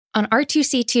On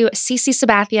R2C2, CC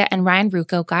Sabathia and Ryan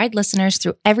Rucco guide listeners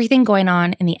through everything going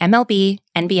on in the MLB,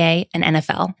 NBA, and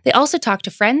NFL. They also talk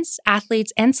to friends,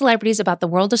 athletes, and celebrities about the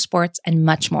world of sports and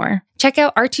much more. Check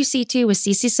out R2C2 with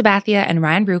CC Sabathia and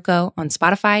Ryan Rucco on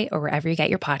Spotify or wherever you get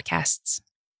your podcasts.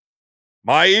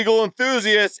 My Eagle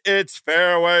enthusiasts, it's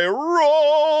Fairway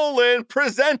Rolling,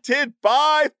 presented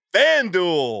by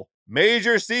FanDuel.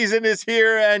 Major season is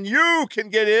here, and you can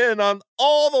get in on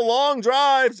all the long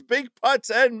drives, big putts,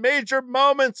 and major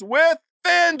moments with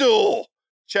FanDuel.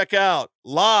 Check out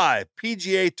live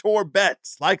PGA Tour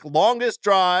bets like longest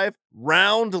drive,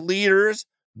 round leaders,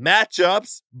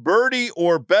 matchups, birdie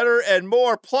or better, and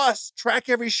more. Plus, track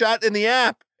every shot in the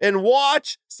app and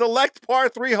watch select par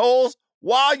 3 holes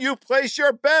while you place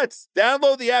your bets.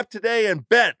 Download the app today and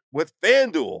bet with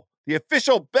FanDuel, the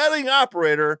official betting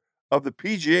operator of the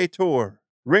PGA Tour.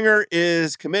 Ringer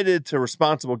is committed to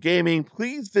responsible gaming.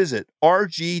 Please visit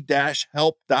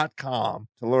rg-help.com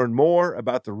to learn more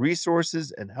about the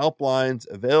resources and helplines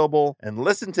available and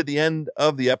listen to the end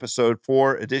of the episode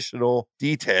for additional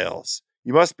details.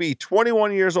 You must be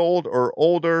 21 years old or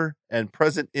older and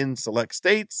present in select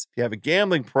states. If you have a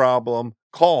gambling problem,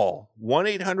 call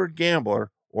 1-800-GAMBLER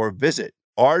or visit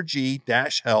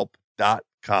rg-help.com.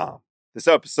 This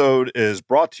episode is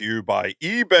brought to you by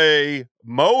eBay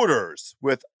Motors.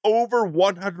 With over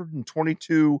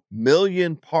 122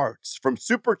 million parts, from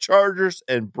superchargers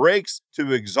and brakes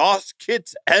to exhaust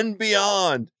kits and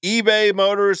beyond, eBay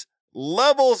Motors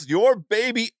levels your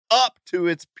baby up to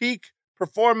its peak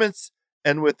performance.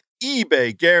 And with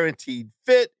eBay Guaranteed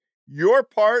Fit, your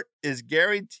part is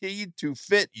guaranteed to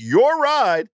fit your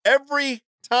ride every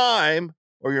time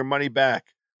or your money back.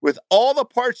 With all the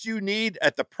parts you need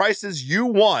at the prices you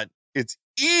want, it's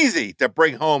easy to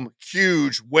bring home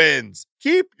huge wins.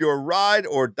 Keep your ride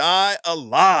or die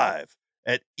alive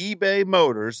at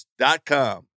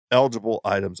ebaymotors.com. Eligible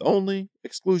items only.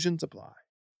 Exclusions apply.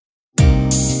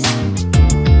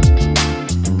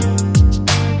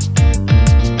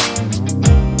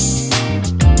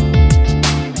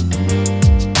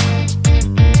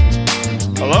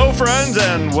 Hello, friends,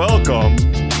 and welcome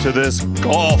to this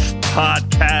golf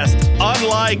podcast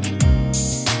unlike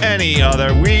any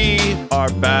other. We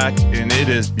are back, and it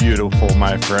is beautiful,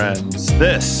 my friends.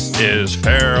 This is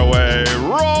Fairway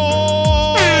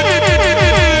Rolling,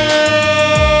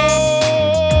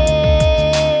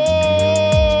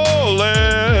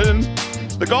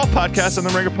 the golf podcast on the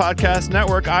Ringer Podcast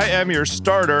Network. I am your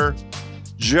starter,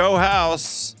 Joe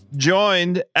House,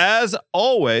 joined, as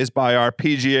always, by our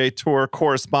PGA Tour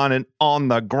correspondent on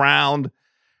the ground,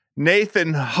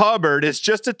 Nathan Hubbard. It's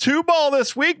just a 2-ball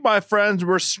this week, my friends.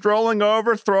 We're strolling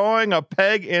over, throwing a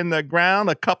peg in the ground,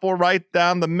 a couple right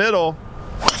down the middle.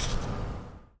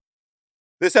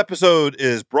 This episode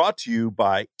is brought to you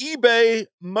by eBay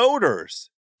Motors.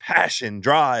 Passion,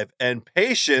 drive, and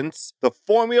patience. The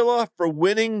formula for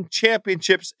winning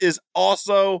championships is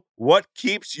also what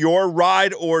keeps your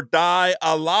ride or die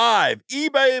alive.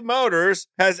 eBay Motors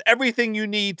has everything you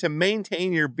need to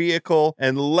maintain your vehicle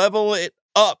and level it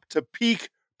up to peak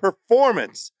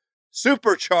performance.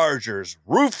 Superchargers,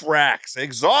 roof racks,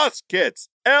 exhaust kits,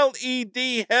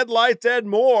 LED headlights, and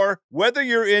more. Whether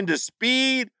you're into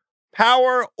speed,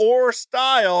 power, or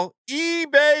style,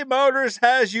 eBay Motors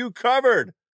has you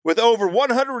covered. With over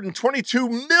 122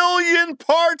 million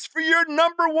parts for your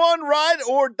number one ride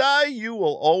or die, you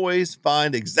will always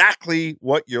find exactly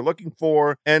what you're looking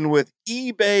for. And with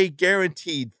eBay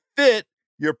Guaranteed Fit,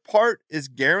 your part is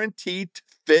guaranteed to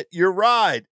fit your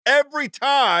ride every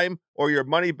time or your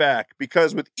money back.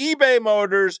 Because with eBay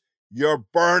Motors, you're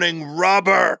burning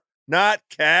rubber, not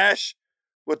cash.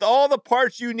 With all the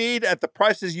parts you need at the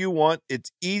prices you want,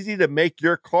 it's easy to make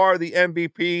your car the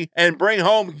MVP and bring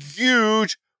home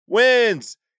huge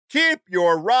wins. Keep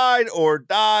your ride or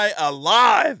die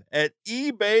alive at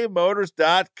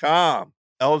ebaymotors.com.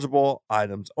 Eligible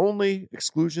items only.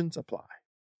 Exclusions apply.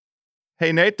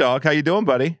 Hey, Nate Dogg, how you doing,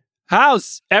 buddy?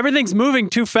 House, everything's moving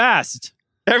too fast.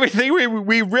 Everything.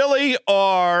 We really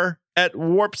are at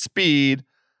warp speed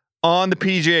on the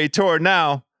PGA Tour.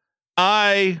 Now,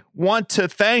 I want to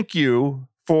thank you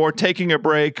for taking a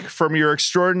break from your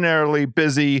extraordinarily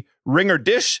busy Ringer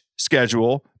Dish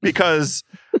schedule, because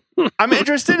I'm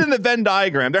interested in the Venn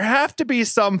diagram. There have to be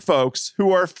some folks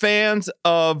who are fans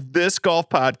of this golf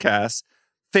podcast,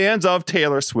 fans of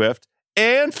Taylor Swift,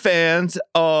 and fans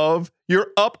of your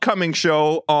upcoming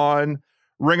show on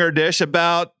Ringer Dish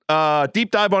about deep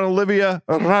dive on Olivia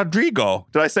Rodrigo.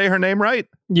 Did I say her name right?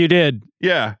 You did.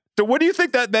 Yeah. So what do you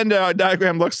think that Venn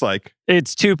diagram looks like?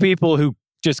 It's two people who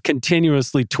just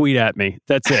continuously tweet at me.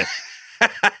 That's it.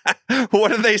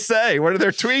 What do they say? What are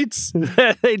their tweets?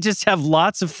 They just have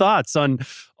lots of thoughts on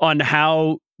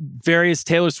how various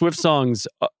Taylor Swift songs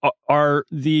are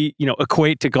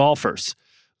equate to golfers.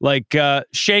 Like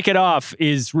Shake It Off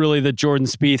is really the Jordan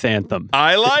Spieth anthem.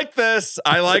 I like this.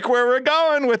 I like where we're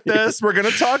going with this. We're going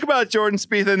to talk about Jordan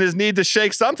Spieth and his need to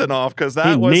shake something off because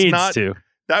that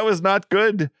was not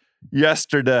good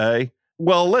yesterday.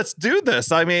 Well, let's do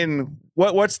this. I mean,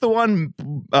 what's the one?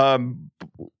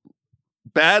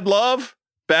 Bad Love?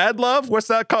 Bad Love? What's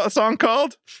that song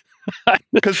called?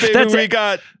 Because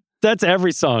that's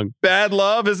every song. Bad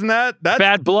Love, isn't that? That's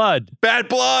Bad Blood. Bad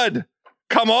Blood.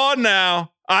 Come on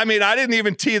now. I mean, I didn't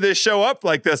even tee this show up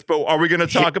like this, but are we going to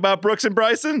talk about Brooks and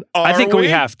Bryson? I think we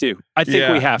have to. We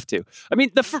have to. I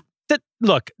mean,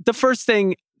 the first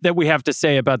thing that we have to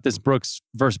say about this Brooks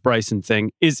versus Bryson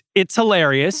thing is it's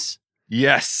hilarious.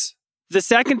 Yes. The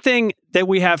second thing that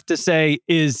we have to say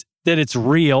is that it's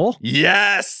real.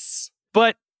 Yes.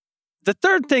 But the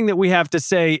third thing that we have to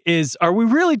say is, are we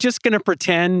really just going to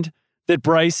pretend that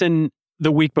Bryson,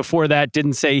 the week before that,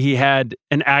 didn't say he had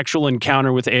an actual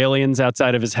encounter with aliens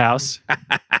outside of his house?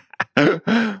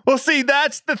 Well, see,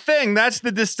 that's the thing. That's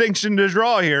the distinction to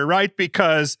draw here, right?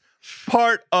 Because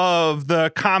part of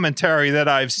the commentary that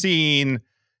I've seen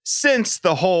since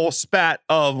the whole spat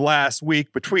of last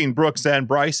week between Brooks and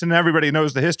Bryson, everybody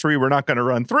knows the history, we're not going to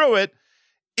run through it,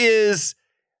 is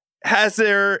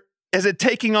it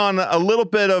taking on a little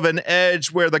bit of an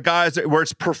edge where where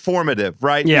it's performative,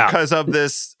 right? Yeah. Because of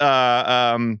this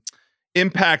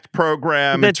impact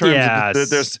program in terms of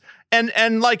this.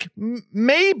 And like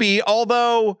maybe,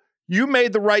 although you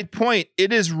made the right point,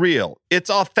 it is real. It's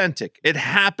authentic. It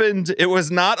happened. It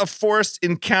was not a forced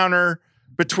encounter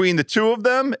between the two of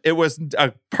them. It was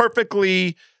a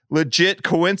perfectly legit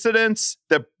coincidence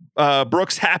that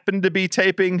Brooks happened to be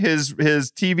taping his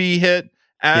TV hit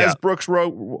as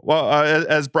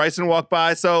as Bryson walked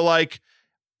by. So like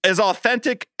as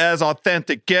authentic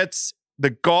gets, the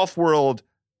golf world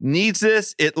needs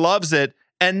this. It loves it.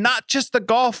 And not just the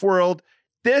golf world.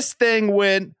 This thing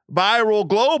went viral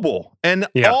global and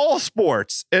all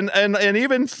sports and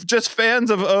even just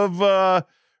fans of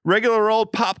regular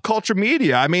old pop culture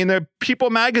media. I mean, the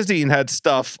People magazine had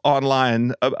stuff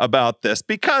online about this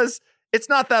because it's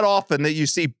not that often that you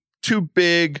see two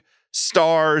big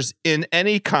stars in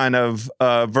any kind of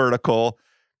vertical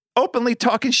openly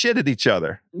talking shit at each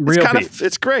other.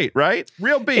 It's great, right?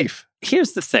 Real beef.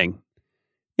 Here's the thing.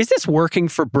 Is this working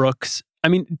for Brooks? I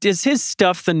mean, does his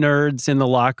stuff the nerds in the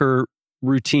locker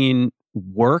routine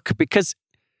work? Because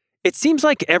it seems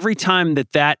like every time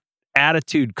that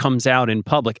attitude comes out in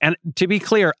public, and to be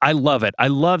clear, I love it. I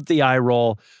loved the eye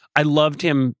roll. I loved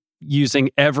him using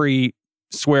every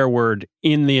swear word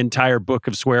in the entire book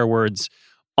of swear words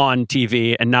on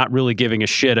TV and not really giving a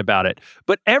shit about it.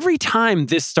 But every time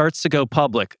this starts to go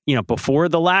public, before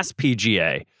the last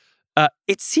PGA,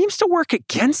 it seems to work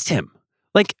against him.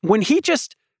 Like when he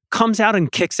just comes out and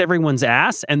kicks everyone's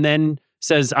ass and then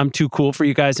says, I'm too cool for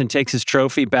you guys, and takes his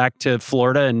trophy back to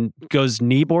Florida and goes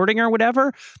kneeboarding or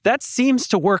whatever, that seems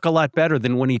to work a lot better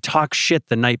than when he talks shit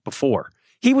the night before.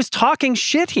 He was talking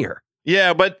shit here.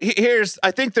 Yeah, but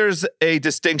I think there's a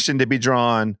distinction to be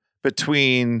drawn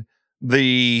between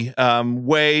the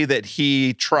way that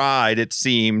he tried, it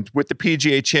seemed, with the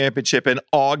PGA Championship in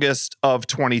August of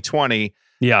 2020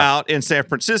 out in San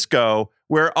Francisco,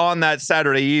 where on that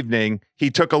Saturday evening,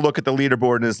 he took a look at the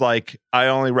leaderboard and is like, I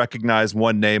only recognize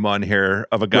one name on here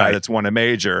of a guy that's won a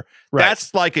major. Right.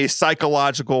 That's like a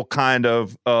psychological kind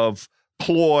of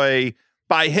ploy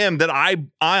by him that I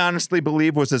honestly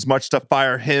believe was as much to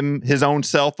fire his own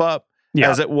self up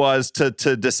as it was to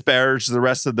disparage the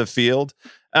rest of the field.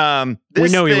 We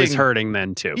know he was hurting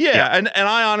then too. Yeah. And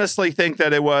I honestly think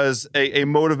that it was a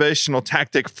motivational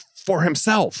tactic for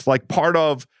himself, like part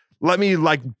of, let me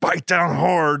like bite down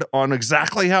hard on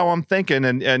exactly how I'm thinking.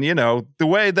 And the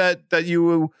way that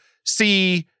you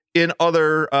see in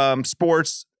other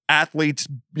sports athletes,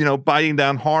 biting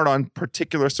down hard on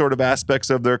particular sort of aspects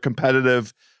of their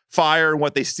competitive fire,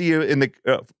 what they see in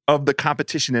of the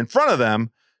competition in front of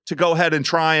them, to go ahead and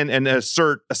try and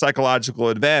assert a psychological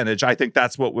advantage. I think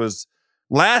that's what was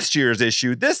last year's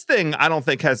issue. This thing, I don't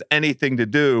think, has anything to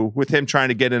do with him trying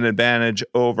to get an advantage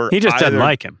over. He just doesn't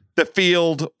like him. The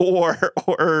field or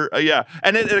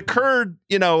and it occurred,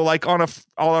 like on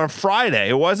a Friday.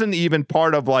 It wasn't even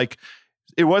part of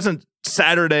it wasn't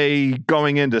Saturday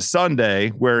going into Sunday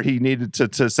where he needed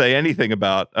to say anything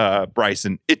about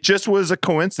Bryson. It just was a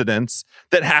coincidence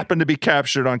that happened to be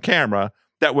captured on camera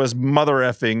that was mother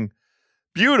effing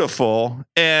beautiful.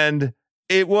 And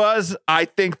it was, I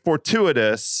think,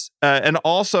 fortuitous and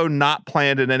also not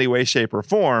planned in any way, shape, or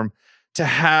form to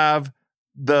have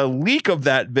the leak of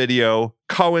that video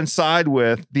coincide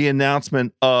with the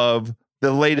announcement of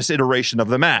the latest iteration of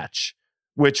the match,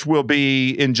 which will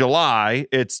be in July.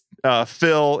 It's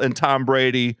Phil and Tom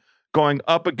Brady going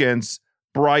up against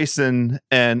Bryson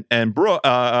and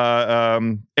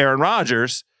Aaron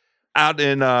Rodgers out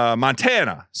in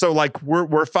Montana. So like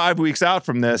we're 5 weeks out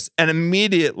from this, and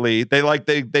immediately they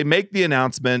make the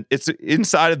announcement. It's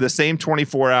inside of the same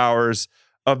 24 hours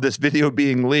of this video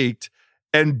being leaked,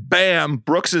 and bam,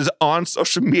 Brooks is on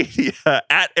social media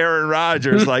at Aaron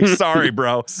Rodgers like, sorry,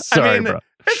 bro. Sorry, bro.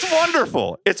 It's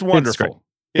wonderful. It's wonderful.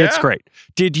 It's great.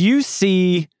 Did you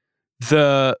see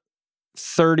the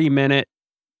 30-minute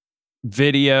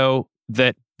video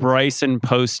that Bryson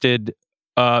posted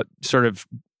sort of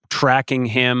tracking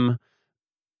him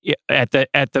at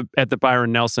the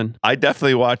Byron Nelson? I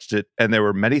definitely watched it, and there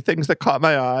were many things that caught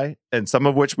my eye, and some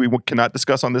of which we cannot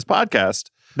discuss on this podcast.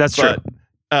 That's true.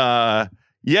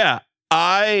 Yeah,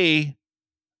 I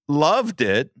loved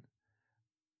it.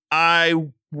 I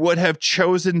would have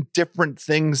chosen different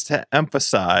things to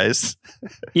emphasize.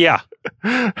 Yeah.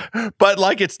 But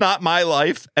like, it's not my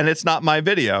life and it's not my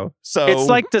video. So it's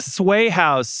like the Sway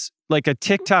House, like a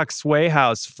TikTok Sway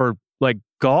House for like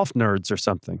golf nerds or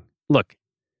something. Look,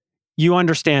 you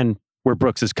understand where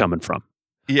Brooks is coming from.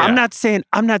 Yeah. I'm not saying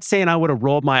I would have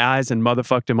rolled my eyes and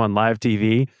motherfucked him on live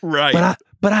TV. Right.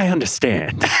 But I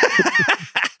understand.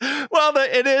 Well,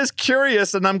 it is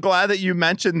curious, and I'm glad that you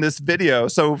mentioned this video.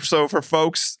 So for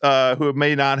folks who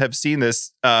may not have seen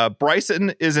this,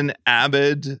 Bryson is an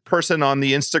avid person on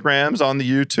the Instagrams, on the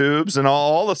YouTubes, and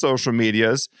all the social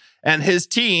medias. And his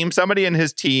team, somebody in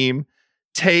his team,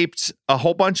 taped a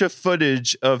whole bunch of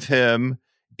footage of him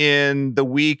in the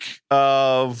week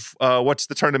of what's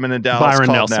the tournament in Dallas Byron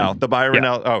called Nelson. now? The Byron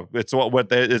Nelson. Oh, it's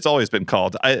it's always been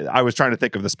called. I was trying to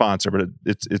think of the sponsor, but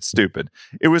it's stupid.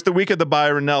 It was the week of the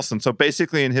Byron Nelson. So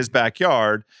basically in his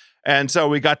backyard. And so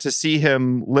we got to see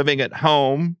him living at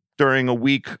home during a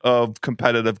week of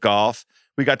competitive golf.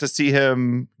 We got to see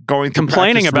him going through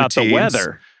complaining about routines. the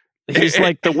weather. He's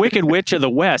like the Wicked Witch of the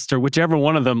West, or whichever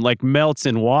one of them like melts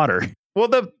in water. Well,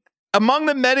 among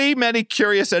the many, many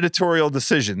curious editorial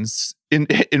decisions in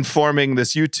forming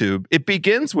this YouTube,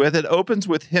 it opens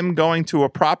with him going to a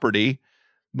property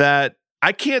that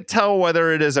I can't tell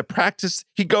whether it is a practice.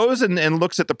 He goes and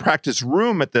looks at the practice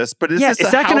room at this, but is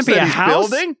that going to be a house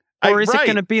building? Or is it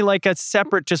going to be like a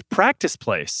separate just practice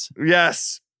place?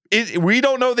 Yes. We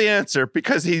don't know the answer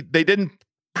because they didn't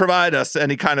provide us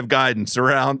any kind of guidance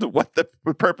around what the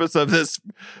purpose of this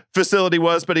facility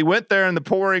was. But he went there in the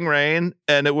pouring rain,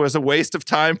 and it was a waste of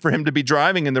time for him to be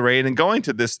driving in the rain and going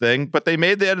to this thing. But they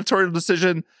made the editorial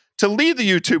decision to leave the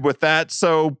YouTube with that.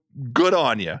 So good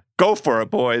on you. Go for it,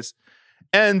 boys.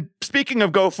 And speaking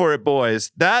of go for it,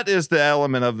 boys, that is the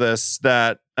element of this,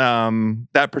 that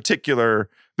particular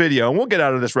video. And we'll get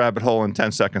out of this rabbit hole in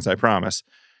 10 seconds, I promise.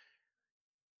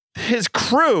 His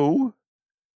crew,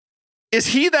 is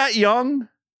he that young?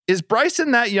 Is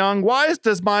Bryson that young? Why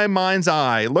does my mind's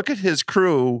eye look at his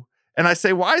crew and I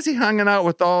say, why is he hanging out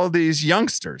with all these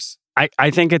youngsters?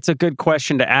 I think it's a good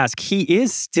question to ask. He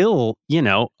is still,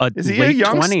 is he late a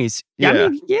 20s. Yeah. I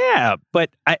mean, yeah,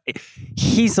 but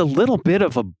he's a little bit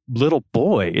of a little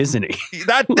boy, isn't he?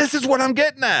 This is what I'm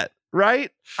getting at,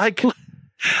 right? I don't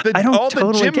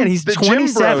totally get it. He's the 27.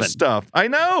 gym bro stuff. I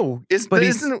know.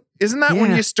 Isn't that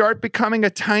when you start becoming a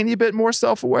tiny bit more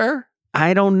self-aware?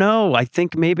 I don't know. I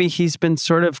think maybe he's been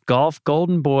sort of golf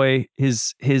golden boy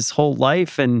his whole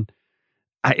life, and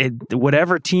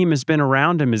whatever team has been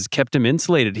around him has kept him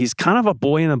insulated. He's kind of a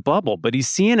boy in a bubble, but he's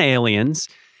seeing aliens.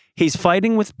 He's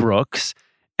fighting with Brooks.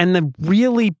 And the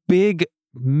really big,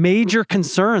 major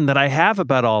concern that I have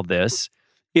about all this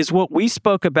is what we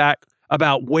spoke about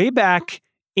way back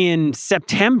in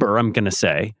September, I'm going to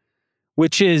say,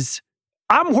 which is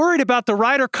I'm worried about the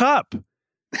Ryder Cup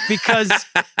because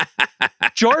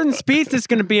Jordan Spieth is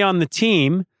going to be on the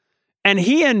team, and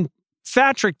he and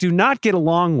Patrick do not get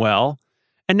along well.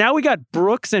 And now we got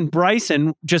Brooks and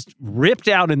Bryson just ripped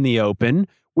out in the open.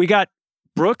 We got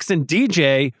Brooks and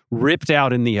DJ ripped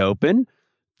out in the open.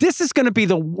 This is going to be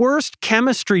the worst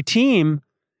chemistry team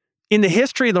in the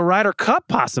history of the Ryder Cup,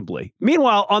 possibly.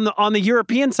 Meanwhile, on the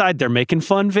European side, they're making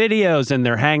fun videos and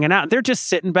they're hanging out. They're just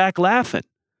sitting back laughing.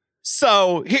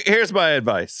 So here's my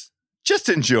advice. Just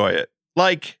enjoy it.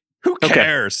 Like, who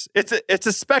cares? Okay. It's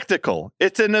a spectacle.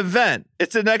 It's an event.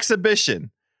 It's an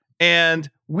exhibition. And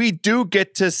we do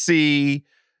get to see,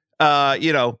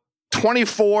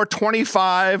 24,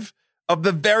 25 of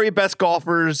the very best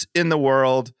golfers in the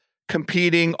world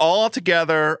competing all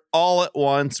together, all at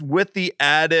once, with the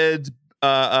added,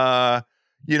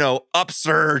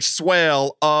 upsurge,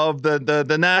 swale of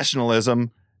the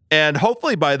nationalism. And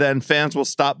hopefully by then fans will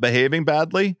stop behaving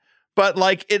badly. But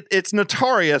like it's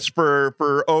notorious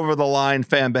for over the line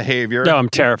fan behavior. No, I'm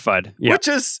terrified. Yeah.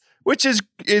 Which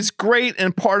is great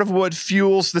and part of what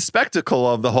fuels the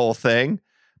spectacle of the whole thing.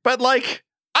 But like,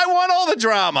 I want all the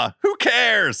drama. Who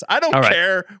cares? I don't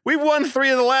care. We've won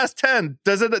 3 of the last 10.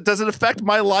 Does it affect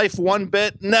my life one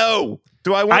bit? No.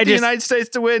 Do I want the United States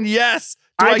to win? Yes.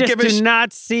 I do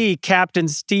not see Captain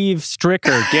Steve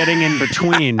Stricker getting in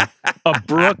between a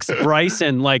Brooks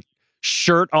Bryson like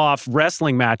shirt off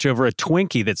wrestling match over a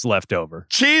Twinkie that's left over.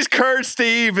 Cheese Curd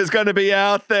Steve is going to be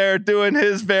out there doing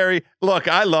his look.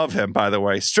 I love him, by the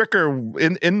way. Stricker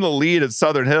in the lead at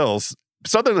Southern Hills.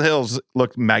 Southern Hills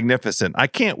looked magnificent. I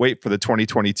can't wait for the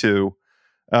 2022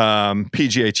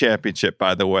 PGA Championship,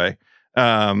 by the way.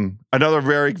 Another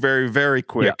very, very, very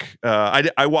quick. Yeah.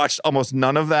 I watched almost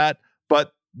none of that,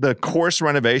 but the course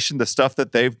renovation, the stuff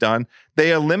that they've done,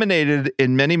 they eliminated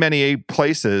in many, many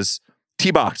places tee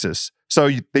boxes.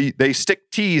 So they stick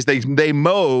tees. They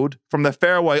mowed from the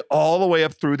fairway all the way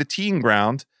up through the teeing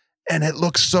ground. And it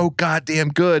looks so goddamn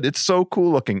good. It's so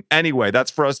cool looking. Anyway,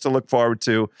 that's for us to look forward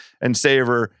to and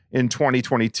savor in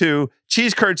 2022.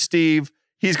 Cheese Curd Steve,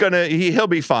 he'll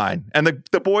be fine. And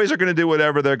the boys are going to do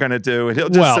whatever they're going to do. And he'll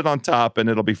just sit on top and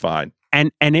it'll be fine.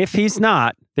 And if he's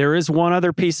not, there is one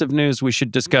other piece of news we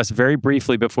should discuss very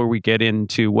briefly before we get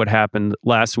into what happened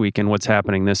last week and what's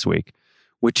happening this week,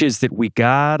 which is that we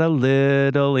got a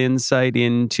little insight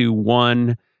into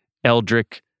one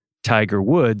Eldrick Tiger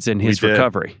Woods and his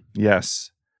recovery.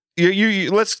 Yes.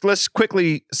 Let's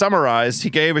quickly summarize. He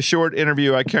gave a short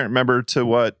interview. I can't remember to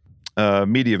what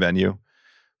media venue,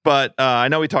 but I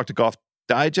know he talked to Golf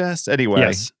Digest. Anyway,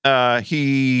 yes.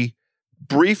 He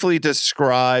briefly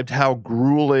described how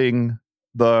grueling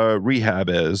the rehab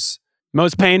is.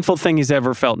 Most painful thing he's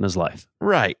ever felt in his life.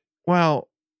 Right. Well,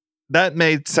 that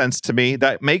made sense to me.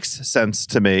 That makes sense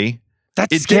to me.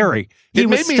 That's scary. He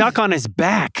was stuck on his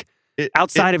back.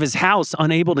 Outside of his house,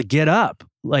 unable to get up.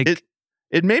 Like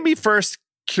it made me first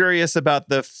curious about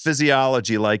the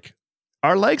physiology. Like,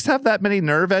 our legs have that many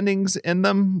nerve endings in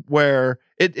them where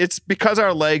it's because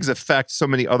our legs affect so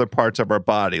many other parts of our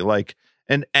body. Like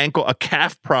an ankle, a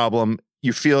calf problem,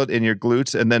 you feel it in your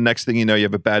glutes, and then next thing you know, you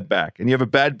have a bad back. And you have a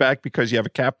bad back because you have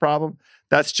a calf problem.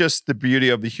 That's just the beauty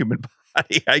of the human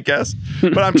body, I guess.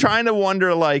 But I'm trying to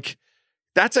wonder, like,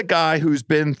 that's a guy who's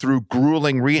been through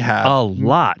grueling rehab a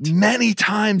lot, many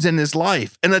times in his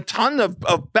life, and a ton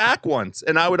of back ones.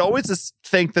 And I would always just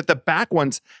think that the back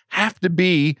ones have to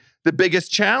be the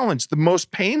biggest challenge, the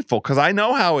most painful, because I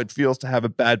know how it feels to have a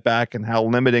bad back and how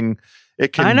limiting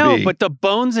it can be. I know, but the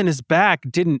bones in his back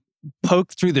didn't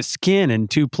poke through the skin in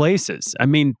 2 places. I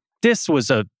mean, this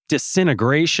was a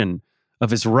disintegration of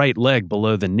his right leg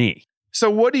below the knee. So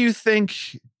what do you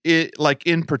think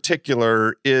in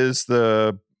particular is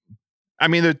the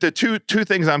two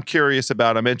things I'm curious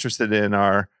about, I'm interested in,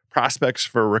 are prospects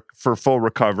for full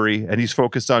recovery. And he's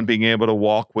focused on being able to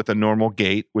walk with a normal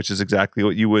gait, which is exactly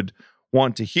what you would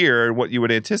want to hear and what you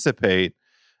would anticipate.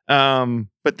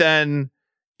 But then,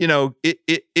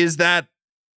 is that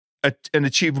an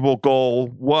achievable goal,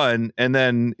 1? And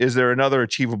then is there another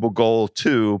achievable goal,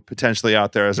 2, potentially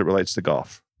out there as it relates to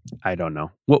golf? I don't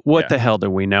know. What the hell do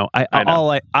we know?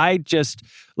 I just,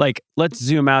 like, let's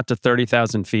zoom out to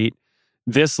 30,000 feet.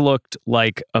 This looked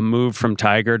like a move from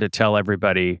Tiger to tell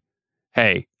everybody,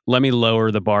 hey, let me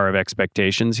lower the bar of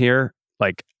expectations here.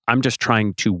 Like, I'm just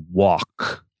trying to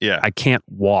walk. Yeah. I can't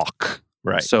walk.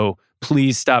 Right. So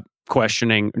please stop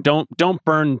questioning. Don't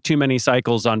burn too many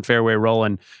cycles on fairway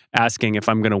rolling asking if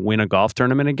I'm going to win a golf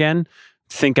tournament again.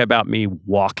 Think about me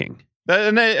walking.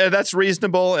 And that's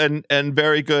reasonable and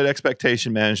very good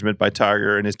expectation management by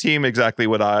Tiger and his team. Exactly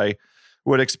what I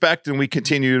would expect. And we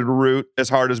continue to root as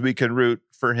hard as we can root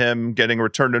for him getting a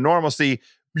return to normalcy.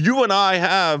 You and I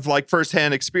have like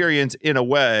firsthand experience in a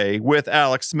way with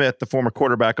Alex Smith, the former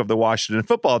quarterback of the Washington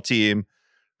football team,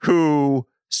 who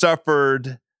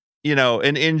suffered,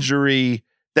 an injury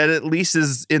that at least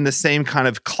is in the same kind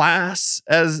of class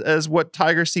as what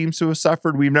Tiger seems to have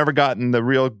suffered. We've never gotten the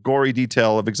real gory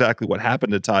detail of exactly what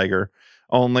happened to Tiger,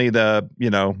 only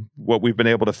what we've been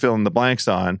able to fill in the blanks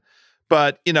on.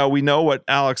 But, we know what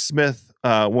Alex Smith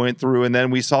went through, and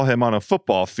then we saw him on a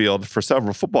football field for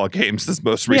several football games this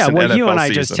most recent NFL you and I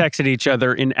season. just texted each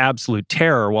other in absolute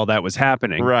terror while that was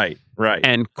happening. Right.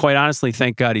 And quite honestly,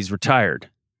 thank God he's retired.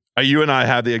 You and I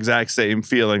have the exact same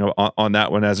feeling on that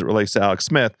one as it relates to Alex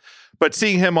Smith. But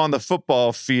seeing him on the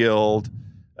football field,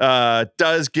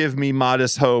 does give me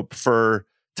modest hope for.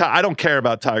 I don't care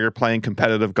about Tiger playing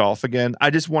competitive golf again. I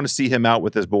just want to see him out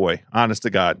with his boy. Honest to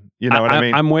God, you know what I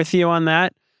mean. I'm with you on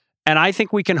that, and I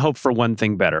think we can hope for one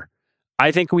thing better.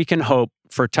 I think we can hope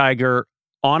for Tiger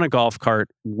on a golf cart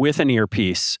with an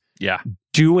earpiece,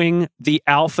 doing the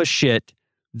alpha shit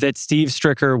that Steve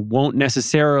Stricker won't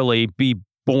necessarily be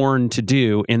born to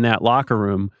do in that locker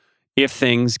room if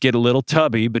things get a little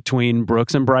tubby between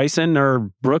Brooks and Bryson,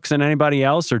 or Brooks and anybody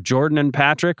else, or Jordan and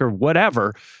Patrick, or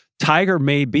whatever. Tiger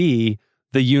may be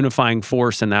the unifying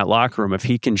force in that locker room if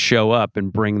he can show up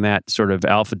and bring that sort of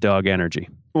alpha dog energy.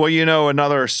 Well,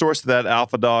 another source of that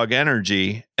alpha dog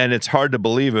energy, and it's hard to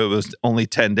believe it was only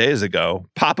 10 days ago,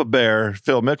 Papa Bear,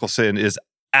 Phil Mickelson, is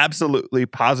absolutely,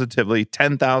 positively,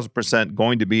 10,000%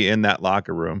 going to be in that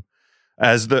locker room.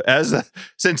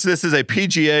 Since this is a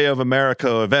PGA of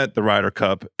America event, the Ryder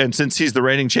Cup, and since he's the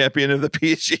reigning champion of the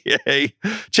PGA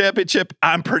Championship,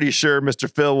 I'm pretty sure Mr.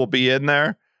 Phil will be in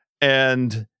there.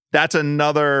 And that's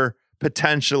another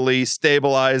potentially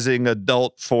stabilizing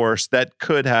adult force that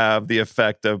could have the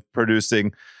effect of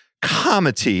producing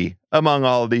comity among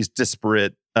all of these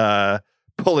disparate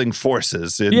pulling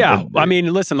forces. I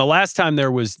mean, listen, the last time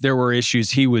there were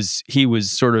issues, he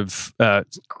was sort of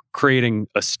creating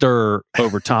a stir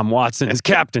over Tom Watson's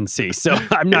captaincy. So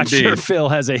I'm not sure Phil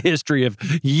has a history of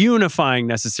unifying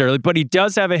necessarily, but he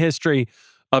does have a history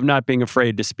of not being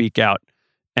afraid to speak out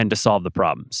and to solve the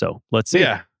problem. So let's see.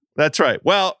 Yeah, that's right.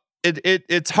 Well,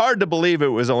 it's hard to believe it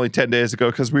was only 10 days ago,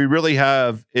 because we really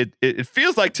have, it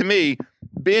feels like to me,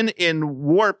 been in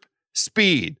warp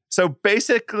speed. So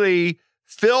basically,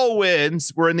 Phil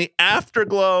wins. We're in the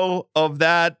afterglow of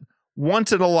that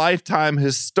once-in-a-lifetime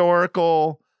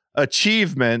historical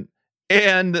achievement.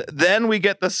 And then we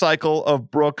get the cycle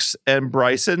of Brooks and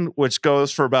Bryson, which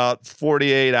goes for about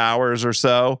 48 hours or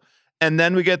so. And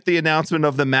then we get the announcement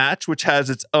of the match, which has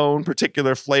its own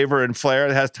particular flavor and flair.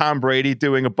 It has Tom Brady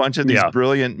doing a bunch of these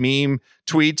brilliant meme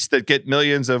tweets that get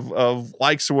millions of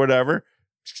likes or whatever.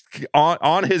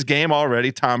 On his game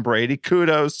already, Tom Brady.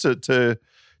 Kudos to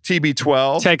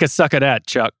TB12. Take a suck at that,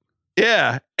 Chuck.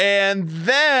 Yeah. And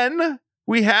then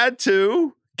we had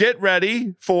to get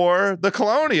ready for the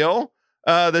Colonial,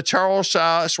 the Charles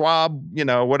Schwab,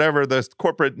 whatever the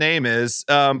corporate name is.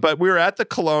 But we were at the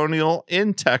Colonial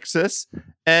in Texas,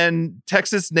 and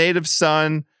Texas native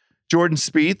son, Jordan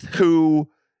Spieth, who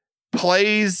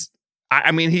plays,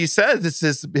 he says this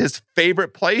is his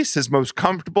favorite place, his most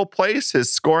comfortable place.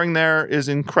 His scoring there is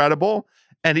incredible.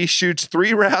 And he shoots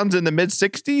 3 rounds in the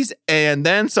mid-60s, and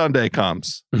then Sunday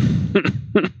comes.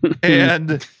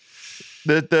 And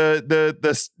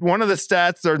the one of the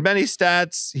stats, there are many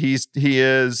stats. He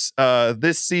is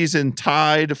this season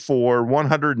tied for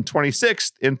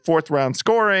 126th in 4th round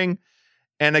scoring.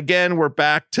 And again, we're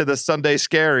back to the Sunday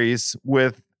scaries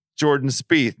with Jordan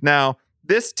Spieth. Now,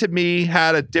 this to me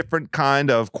had a different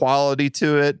kind of quality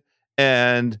to it,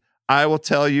 and I will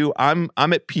tell you, I'm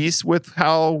at peace with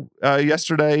how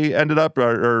yesterday ended up,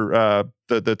 or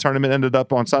the tournament ended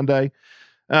up on Sunday.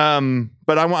 But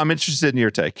I'm interested in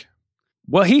your take.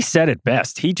 Well, he said it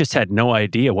best. He just had no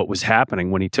idea what was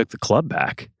happening when he took the club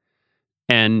back.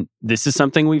 And this is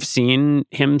something we've seen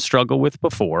him struggle with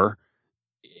before.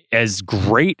 As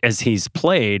great as he's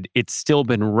played, it's still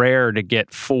been rare to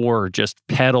get 4 just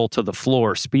pedal to the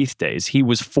floor Spieth days. He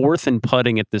was 4th in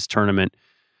putting at this tournament.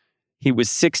 He was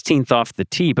 16th off the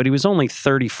tee, but he was only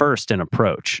 31st in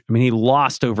approach. I mean, he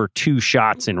lost over 2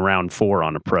 shots in round 4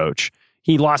 on approach.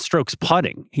 He lost strokes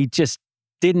putting. He just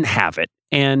didn't have it.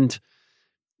 And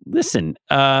listen,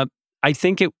 I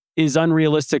think it is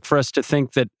unrealistic for us to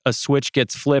think that a switch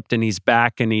gets flipped and he's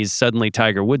back and he's suddenly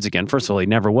Tiger Woods again. First of all, he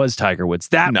never was Tiger Woods.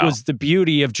 That was the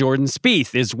beauty of Jordan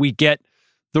Spieth, is we get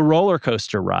the roller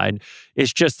coaster ride.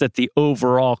 It's just that the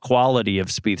overall quality of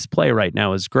Spieth's play right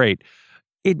now is great.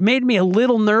 It made me a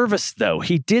little nervous, though.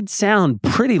 He did sound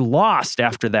pretty lost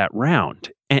after that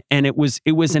round. And it was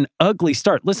an ugly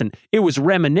start. Listen, it was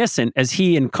reminiscent as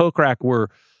he and Kokrak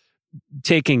were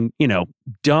taking,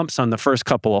 dumps on the first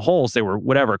couple of holes. They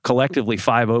were, collectively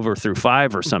 5 over through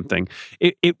 5 or something.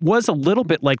 It was a little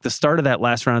bit like the start of that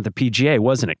last round at the PGA,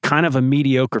 wasn't it? Kind of a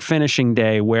mediocre finishing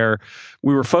day where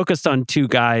we were focused on 2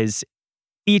 guys.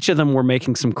 Each of them were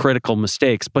making some critical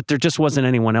mistakes, but there just wasn't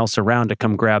anyone else around to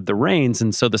come grab the reins,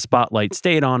 and so the spotlight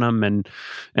stayed on them, and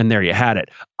there you had it.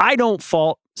 I don't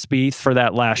fault Spieth for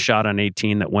that last shot on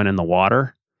 18 that went in the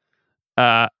water.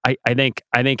 I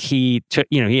think he took,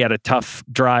 he had a tough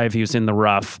drive. He was in the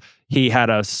rough. He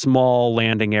had a small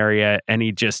landing area, and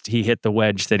he hit the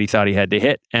wedge that he thought he had to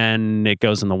hit, and it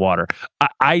goes in the water.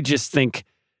 I just think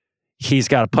he's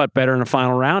got to putt better in the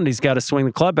final round. He's got to swing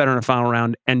the club better in the final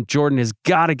round. And Jordan has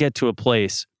got to get to a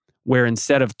place where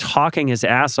instead of talking his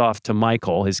ass off to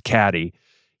Michael, his caddy,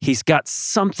 he's got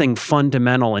something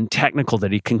fundamental and technical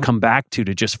that he can come back to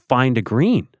just find a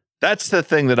green. That's the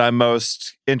thing that I'm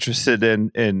most interested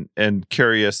in and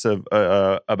curious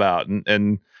about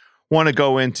and want to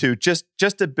go into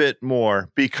just a bit more,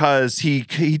 because he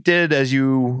did, as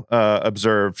you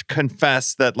observed,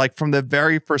 confess that like from the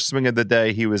very first swing of the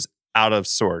day, he was out of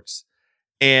sorts.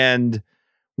 And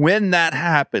when that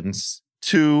happens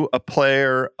to a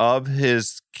player of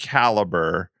his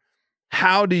caliber,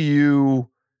 how do you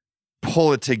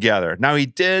pull it together? Now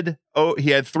he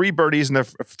had 3 birdies and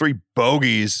 3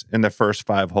 bogeys in the first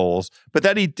 5 holes, but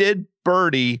then he did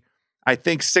birdie, I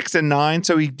think 6 and 9.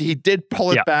 So he did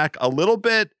pull it back a little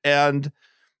bit. And,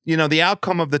 the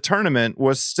outcome of the tournament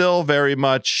was still very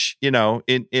much,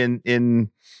 in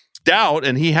doubt.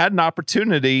 And he had an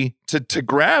opportunity to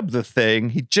grab the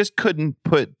thing. He just couldn't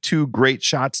put 2 great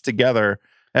shots together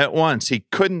at once. He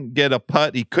couldn't get a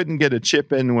putt. He couldn't get a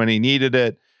chip in when he needed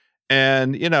it.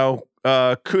 And,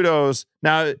 kudos.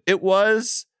 Now, it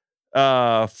was,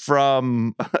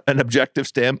 from an objective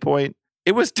standpoint,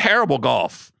 it was terrible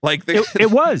golf. Like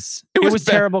it was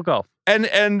terrible golf.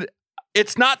 And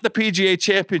it's not the PGA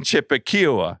Championship at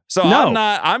Kiawah. So no.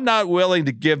 I'm not willing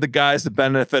to give the guys the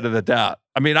benefit of the doubt.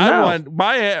 I mean, I want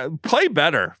my play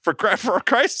better for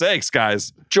Christ's sakes,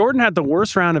 guys. Jordan had the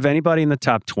worst round of anybody in the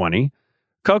top 20.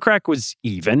 Kokrak was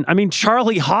even. I mean,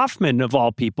 Charlie Hoffman, of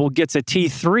all people, gets a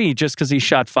T3 just because he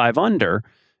shot 5 under.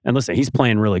 And listen, he's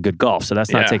playing really good golf, so that's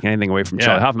not taking anything away from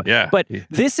Charlie Hoffman. Yeah. But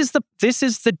this is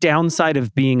the downside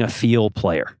of being a field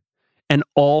player, an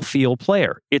all-field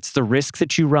player. It's the risk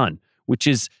that you run, which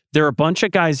is there are a bunch of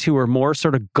guys who are more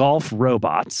sort of golf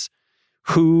robots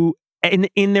who,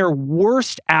 in their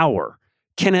worst hour,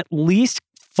 can at least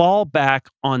fall back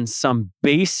on some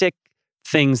basic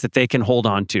things that they can hold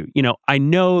on to. I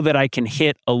know that I can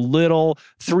hit a little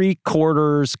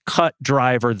 3/4 cut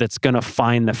driver that's going to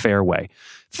find the fairway.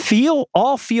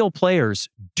 All field players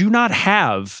do not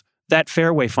have that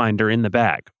fairway finder in the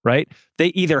bag, right? They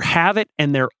either have it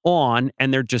and they're on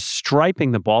and they're just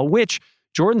striping the ball, which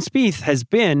Jordan Spieth has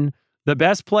been the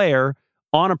best player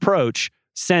on approach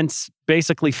since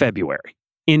basically February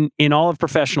in all of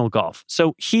professional golf.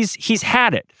 So he's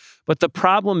had it. But the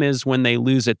problem is when they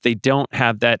lose it, they don't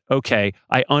have that, okay,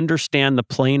 I understand the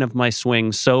plane of my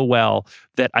swing so well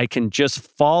that I can just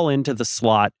fall into the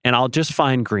slot and I'll just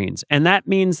find greens. And that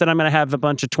means that I'm going to have a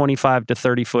bunch of 25 to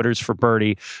 30 footers for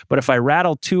birdie. But if I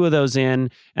rattle 2 of those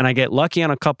in and I get lucky on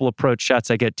a couple approach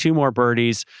shots, I get 2 more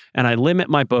birdies and I limit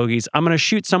my bogeys, I'm going to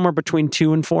shoot somewhere between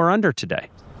 2 and 4 under today.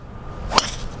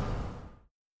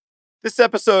 This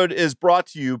episode is brought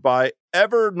to you by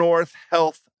Evernorth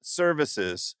Health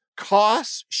Services.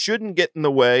 Costs shouldn't get in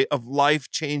the way of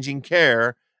life-changing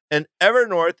care, and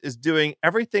Evernorth is doing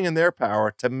everything in their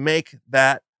power to make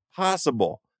that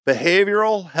possible.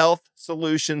 Behavioral health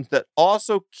solutions that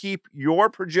also keep your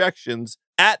projections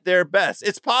at their best.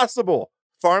 It's possible.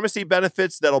 Pharmacy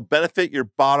benefits that'll benefit your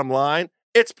bottom line.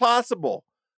 It's possible.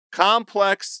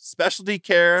 Complex specialty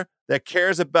care that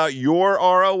cares about your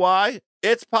ROI.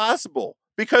 It's possible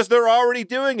because they're already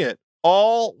doing it,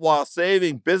 all while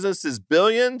saving businesses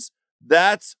billions.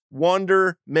 That's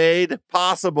wonder made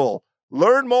possible.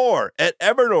 Learn more at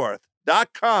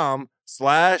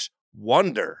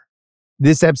evernorth.com/wonder.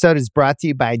 This episode is brought to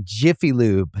you by Jiffy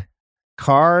Lube.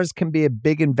 Cars can be a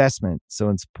big investment,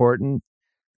 so it's important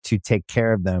to take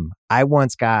care of them. I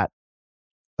once got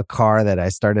a car that I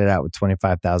started out with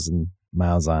 25,000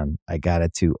 miles on. I got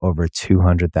it to over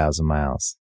 200,000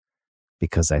 miles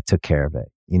because I took care of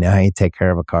it. You know how you take care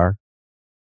of a car?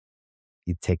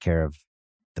 You take care of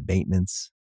the maintenance,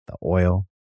 the oil,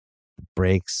 the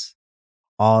brakes,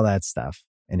 all that stuff.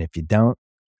 And if you don't,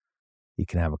 you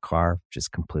can have a car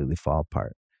just completely fall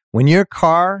apart. When your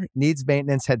car needs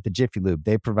maintenance, head to Jiffy Lube.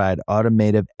 They provide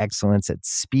automotive excellence at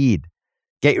speed.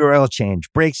 Get your oil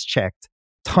change, brakes checked,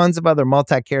 tons of other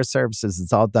multi-care services.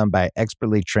 It's all done by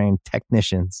expertly trained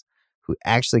technicians who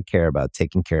actually care about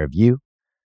taking care of you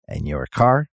and your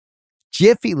car.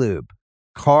 Jiffy Lube,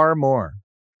 car more.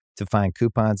 To find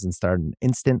coupons and start an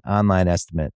instant online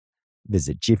estimate,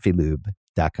 visit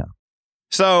jiffylube.com.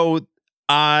 So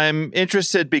I'm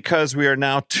interested because we are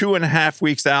now 2.5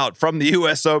 weeks out from the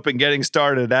U.S. Open getting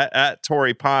started at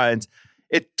Torrey Pines.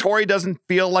 Torrey doesn't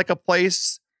feel like a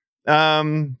place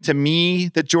to me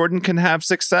that Jordan can have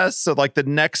success. So like the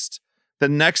next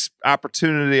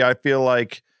opportunity, I feel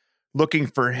like looking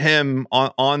for him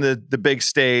on the big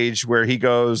stage where he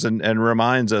goes and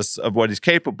reminds us of what he's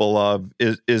capable of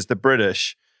is the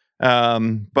British.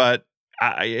 But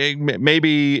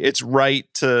maybe it's right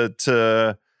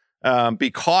to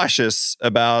be cautious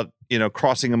about,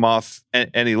 crossing him off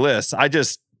any list.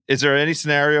 Is there any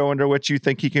scenario under which you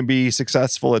think he can be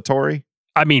successful at Torrey?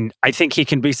 I mean, I think he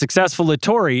can be successful at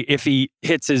Torrey if he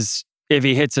hits his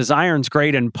irons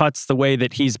great and putts the way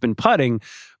that he's been putting.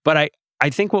 But I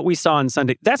think what we saw on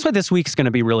Sunday, that's why this week's going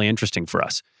to be really interesting for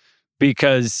us,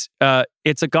 because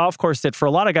it's a golf course that for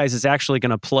a lot of guys is actually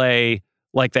going to play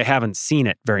like they haven't seen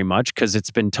it very much because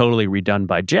it's been totally redone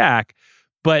by Jack.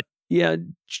 But yeah,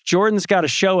 Jordan's got to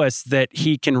show us that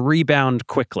he can rebound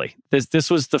quickly. This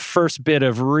was the first bit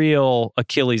of real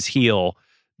Achilles heel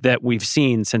that we've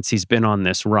seen since he's been on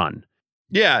this run.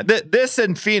 Yeah, this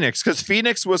and Phoenix, because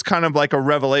Phoenix was kind of like a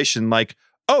revelation, like,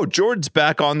 oh, Jordan's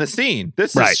back on the scene.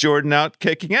 This is Jordan out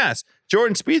kicking ass.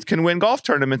 Jordan Spieth can win golf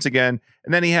tournaments again.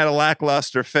 And then he had a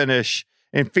lackluster finish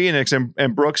in Phoenix, and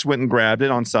Brooks went and grabbed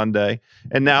it on Sunday.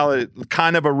 And now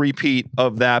kind of a repeat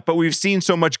of that. But we've seen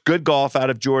so much good golf out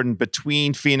of Jordan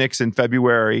between Phoenix and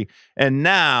February. And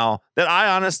now that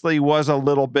I honestly was a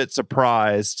little bit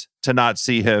surprised to not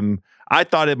see him. I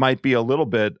thought it might be a little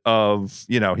bit of,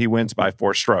 he wins by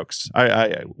 4 strokes.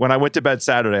 When I went to bed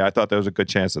Saturday, I thought there was a good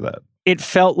chance of that. It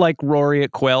felt like Rory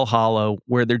at Quail Hollow,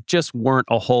 where there just weren't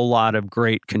a whole lot of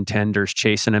great contenders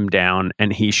chasing him down,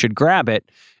 and he should grab it.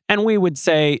 And we would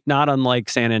say, not unlike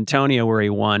San Antonio where he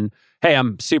won, hey,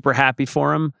 I'm super happy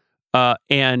for him.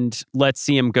 And let's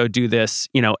see him go do this,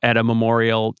 at a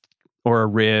Memorial or a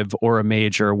Riv or a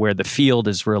major where the field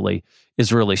is really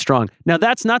strong. Now,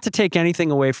 that's not to take anything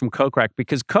away from Kokrak,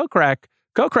 because Kokrak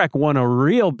won a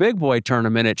real big boy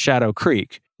tournament at Shadow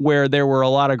Creek where there were a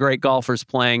lot of great golfers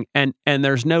playing. And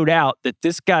there's no doubt that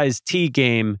this guy's tee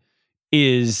game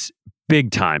is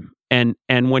big time. And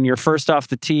when you're first off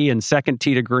the tee and second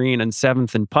tee to green and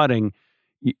seventh in putting,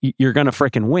 you're going to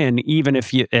frickin' win, even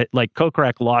if like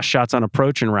Kokrak lost shots on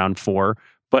approach in round 4,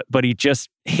 but he just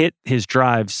hit his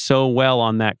drive so well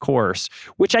on that course,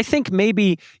 which I think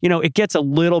maybe, it gets a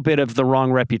little bit of the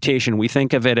wrong reputation. We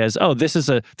think of it as, oh, this is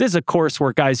a course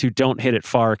where guys who don't hit it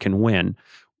far can win.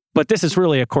 But this is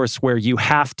really a course where you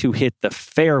have to hit the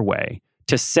fairway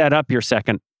to set up your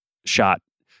second shot.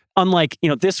 Unlike,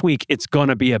 this week, it's going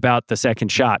to be about the second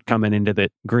shot coming into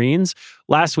the greens.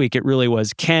 Last week, it really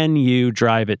was, can you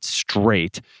drive it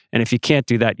straight? And if you can't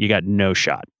do that, you got no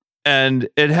shot. And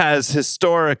it has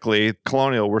historically,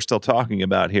 Colonial, we're still talking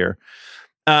about here,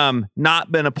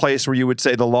 not been a place where you would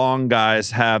say the long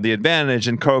guys have the advantage,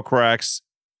 and Kokrak's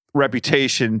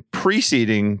reputation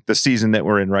preceding the season that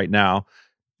we're in right now,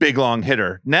 big long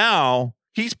hitter. Now,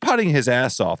 he's putting his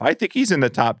ass off. I think he's in the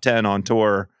top 10 on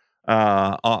tour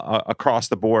across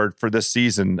the board for this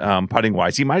season, putting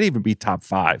wise. He might even be top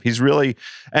 5. He's really,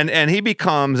 and he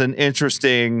becomes an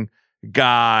interesting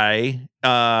guy,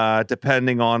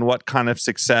 depending on what kind of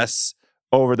success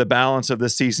over the balance of the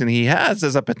season he has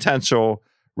as a potential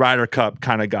Ryder Cup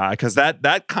kind of guy. Because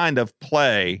that kind of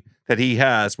play that he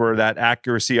has, where that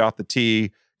accuracy off the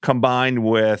tee combined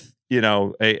with,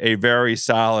 a very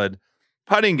solid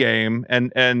putting game,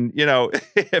 and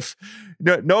if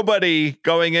nobody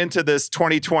going into this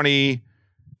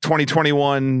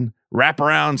 2020-2021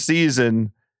 wraparound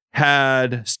season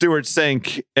had Stuart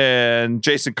Sink and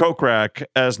Jason Kokrak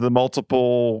as the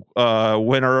multiple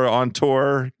winner on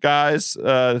tour guys.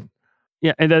 Yeah,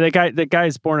 and the guy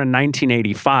is born in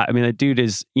 1985. I mean, the dude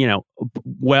is,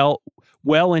 well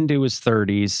into his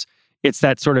 30s. It's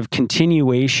that sort of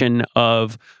continuation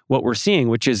of what we're seeing,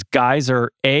 which is guys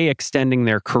are extending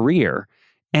their career.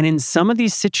 And in some of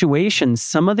these situations,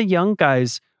 some of the young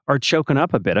guys are choking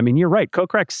up a bit. I mean, you're right.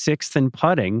 Kokrak's 6th in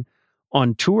putting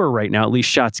on tour right now, at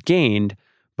least shots gained.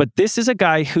 But this is a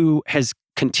guy who has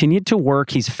continued to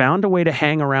work. He's found a way to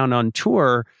hang around on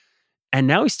tour. And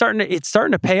now it's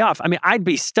starting to pay off. I mean, I'd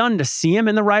be stunned to see him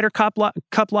in the Ryder Cup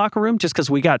locker room just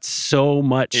because we got so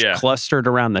much clustered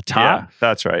around the top. Yeah,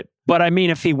 that's right. But I mean,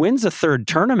 if he wins a third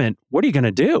tournament, what are you going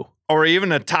to do? Or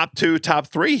even a top 2, top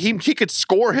 3, he could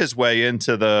score his way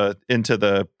into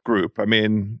the group. I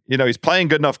mean, he's playing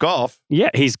good enough golf. Yeah,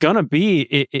 he's going to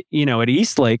be, at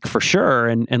Eastlake for sure.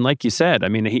 And like you said, I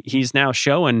mean, he's now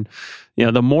showing,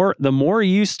 the more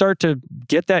you start to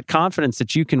get that confidence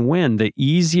that you can win, the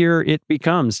easier it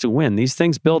becomes to win. These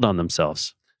things build on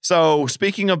themselves. So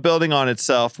speaking of building on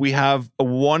itself, we have a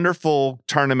wonderful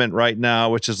tournament right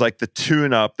now, which is like the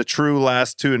tune-up, the true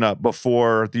last tune-up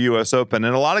before the U.S. Open.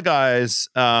 And a lot of guys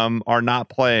are not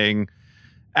playing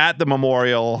at the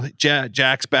Memorial,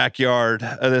 Jack's backyard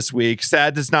this week.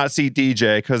 Sad to not see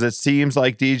DJ, because it seems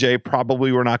like DJ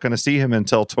probably we're not going to see him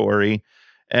until Torrey.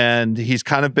 and he's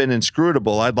kind of been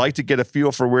inscrutable. I'd like to get a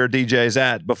feel for where DJ's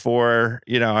at before,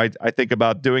 I think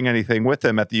about doing anything with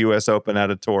him at the U.S. Open at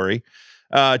a Torrey.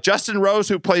 Justin Rose,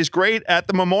 who plays great at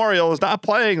the Memorial, is not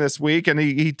playing this week, and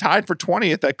he tied for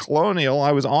 20th at Colonial.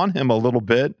 I was on him a little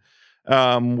bit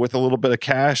with a little bit of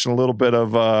cash and a little bit of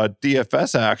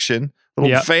DFS action, a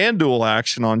little FanDuel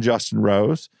action on Justin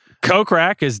Rose.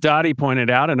 Kokrak, as Dottie pointed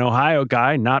out, an Ohio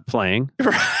guy, not playing.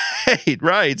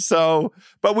 Right. So,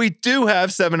 but we do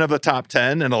have 7 of the top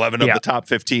 10 and 11 of the top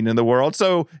 15 in the world.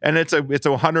 So, and it's a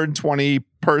 120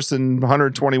 person,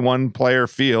 121 player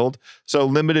field. So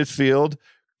limited field,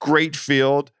 great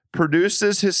field,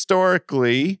 produces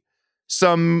historically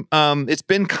some, it's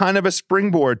been kind of a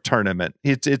springboard tournament.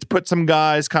 It's put some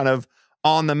guys kind of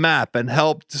on the map and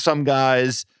helped some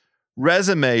guys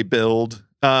resume build,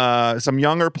 some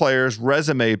younger players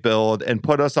resume build, and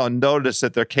put us on notice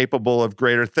that they're capable of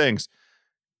greater things.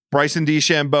 Bryson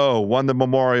DeChambeau won the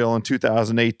Memorial in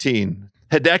 2018.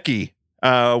 Hideki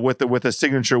with a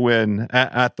signature win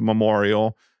at the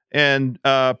Memorial. And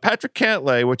Patrick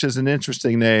Cantlay, which is an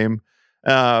interesting name,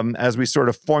 as we sort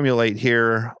of formulate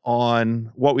here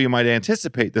on what we might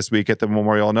anticipate this week at the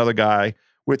Memorial. Another guy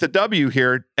with a W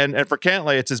here. And for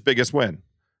Cantlay, it's his biggest win.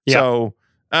 Yeah. So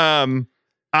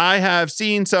I have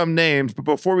seen some names, but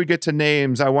before we get to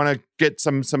names, I want to get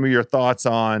some of your thoughts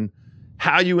on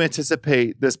how you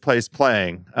anticipate this place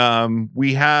playing.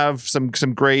 We have some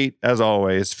great, as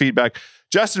always, feedback.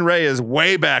 Justin Ray is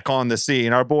way back on the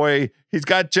scene. Our boy, he's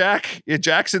got Jack.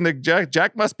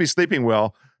 Jack must be sleeping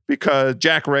well, because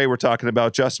Jack Ray, we're talking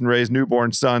about Justin Ray's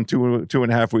newborn son,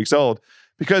 2.5 weeks old.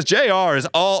 Because JR is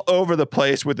all over the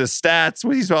place with his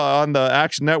stats. He's on the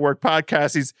Action Network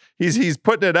podcast. He's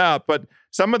putting it out, but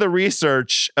some of the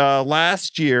research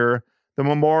last year, the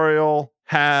Memorial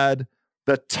had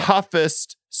the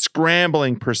toughest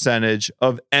scrambling percentage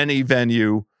of any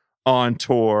venue on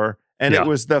tour, and it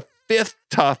was the 5th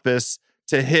toughest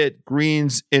to hit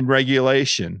greens in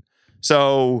regulation.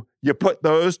 So you put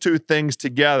those two things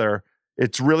together,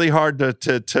 it's really hard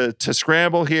to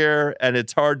scramble here, and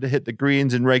it's hard to hit the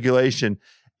greens in regulation.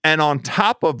 And on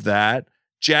top of that,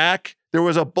 Jack, there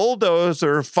was a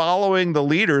bulldozer following the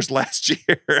leaders last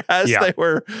year as they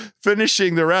were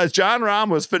finishing the rounds. John Rahm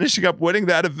was finishing up winning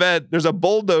that event. There's a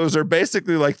bulldozer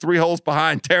basically like 3 holes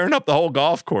behind, tearing up the whole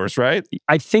golf course, right?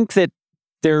 I think that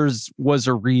was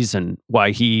a reason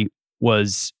why he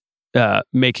was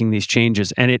making these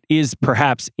changes. And it is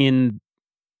perhaps in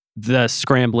the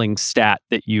scrambling stat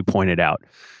that you pointed out.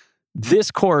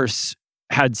 This course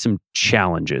had some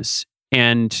challenges,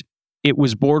 and it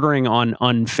was bordering on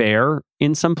unfair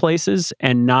in some places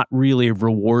and not really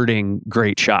rewarding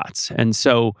great shots. And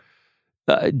so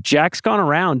Jack's gone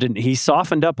around and he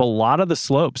softened up a lot of the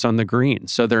slopes on the green,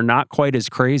 so they're not quite as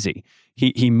crazy.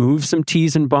 He moved some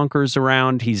tees and bunkers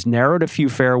around. He's narrowed a few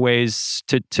fairways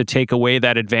to take away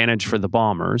that advantage for the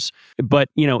Bombers. But,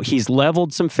 he's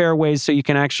leveled some fairways so you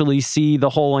can actually see the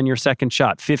hole on your second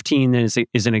shot. 15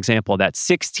 is an example of that.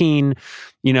 16,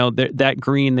 that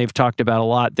green they've talked about a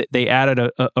lot. They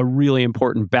added a really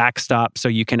important backstop so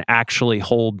you can actually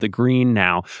hold the green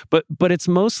now. But it's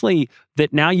mostly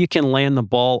that now you can land the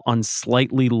ball on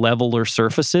slightly leveler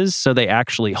surfaces so they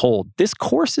actually hold. This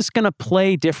course is going to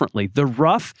play differently. The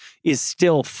rough is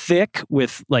still thick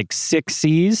with like 6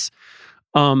 Cs,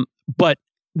 but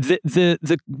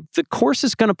the course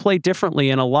is going to play differently,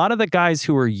 and a lot of the guys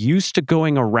who are used to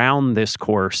going around this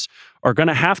course are going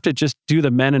to have to just do the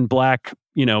Men in Black,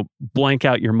 blank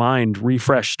out your mind,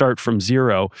 refresh, start from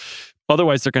zero.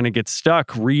 Otherwise, they're going to get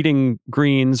stuck reading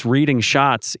greens, reading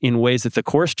shots in ways that the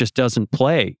course just doesn't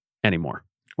play anymore.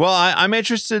 Well, I'm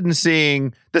interested in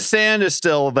seeing the sand is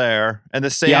still there, and the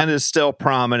sand is still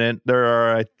prominent. There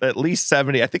are at least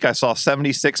 70. I think I saw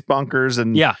 76 bunkers,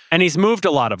 and and he's moved a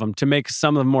lot of them to make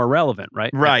some of them more relevant,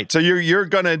 right? Right. So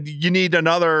you need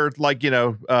another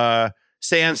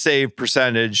sand save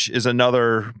percentage is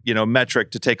another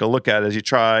metric to take a look at as you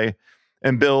try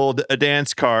and build a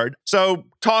dance card. So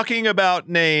talking about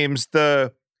names,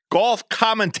 the golf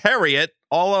commentariat,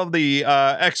 all of the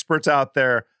experts out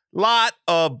there. Lot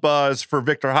of buzz for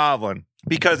Viktor Hovland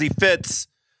because he fits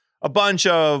a bunch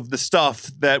of the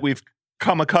stuff that we've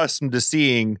come accustomed to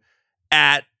seeing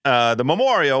at the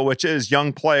Memorial, which is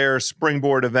young player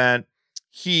springboard event.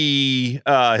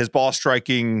 His ball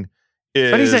striking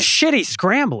is, but he's a shitty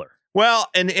scrambler. Well,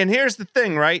 and here's the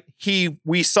thing, right?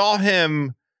 We saw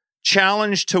him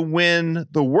challenged to win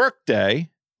the Workday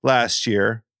last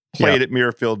year, played at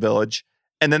Muirfield Village,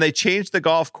 and then they changed the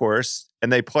golf course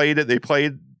and they played it. They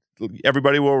played.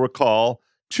 Everybody will recall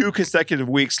 2 consecutive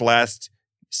weeks last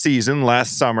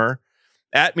summer.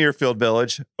 at Muirfield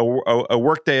Village, a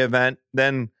workday event,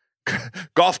 then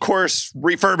golf course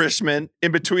refurbishment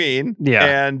in between. Yeah.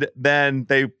 And then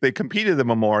they competed the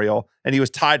Memorial, and he was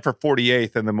tied for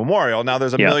 48th in the Memorial. Now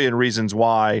there's a million reasons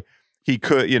why he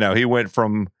could, he went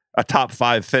from a top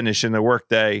 5 finish in the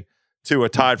workday to a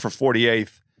tied for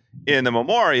 48th in the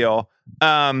Memorial.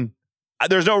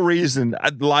 There's no reason,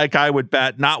 like I would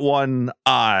bet not one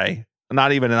eye,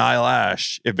 not even an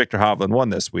eyelash, if Viktor Hovland won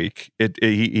this week.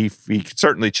 He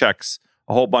certainly checks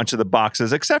a whole bunch of the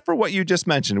boxes, except for what you just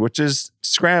mentioned, which is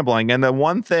scrambling. And the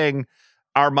one thing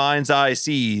our mind's eye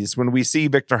sees when we see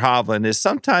Viktor Hovland is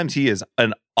sometimes he is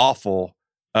an awful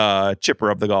chipper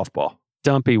of the golf ball.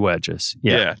 Dumpy wedges.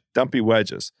 Yeah, dumpy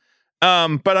wedges.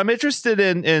 But I'm interested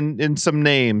in some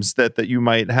names that you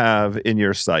might have in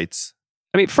your sights.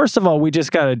 I mean, first of all, we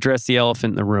just got to address the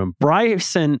elephant in the room.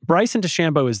 Bryson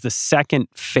DeChambeau is the second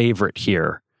favorite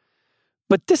here.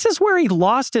 But this is where he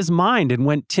lost his mind and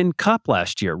went tin cup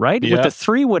last year, right? Yeah. With the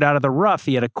 3-wood out of the rough,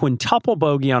 he had a quintuple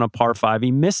bogey on a par 5.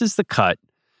 He misses the cut.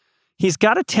 He's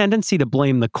got a tendency to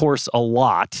blame the course a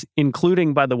lot,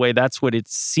 including, by the way, that's what it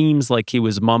seems like he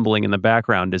was mumbling in the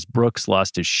background as Brooks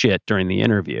lost his shit during the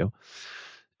interview.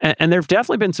 And there have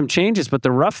definitely been some changes, but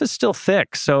the rough is still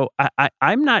thick. So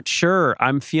I'm not sure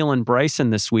I'm feeling Bryson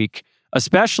this week,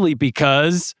 especially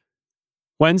because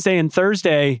Wednesday and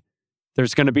Thursday,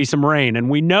 there's going to be some rain. And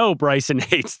we know Bryson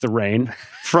hates the rain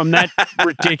from that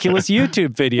ridiculous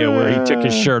YouTube video where he took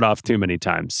his shirt off too many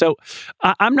times. So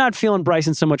I'm not feeling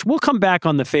Bryson so much. We'll come back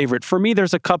on the favorite. For me,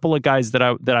 there's a couple of guys that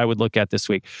I would look at this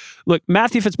week. Look,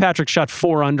 Matthew Fitzpatrick shot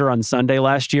 4 under on Sunday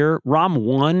last year. Rahm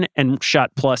won and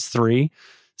shot +3.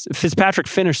 Fitzpatrick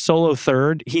finished solo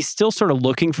 3rd. He's still sort of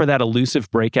looking for that elusive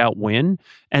breakout win.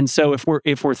 And so if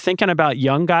we're thinking about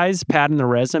young guys padding the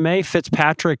resume,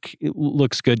 Fitzpatrick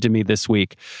looks good to me this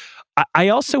week. I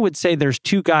also would say there's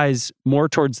 2 guys more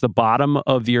towards the bottom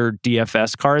of your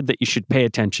DFS card that you should pay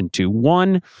attention to.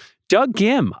 One, Doug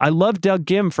Ghim. I love Doug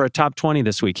Ghim for a top 20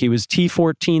 this week. He was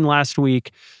T14 last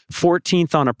week,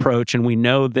 14th on approach, and we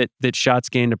know that shots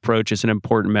gained approach is an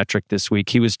important metric this week.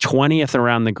 He was 20th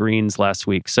around the greens last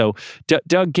week. So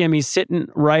Doug Ghim, he's sitting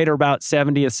right about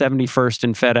 70th, 71st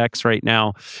in FedEx right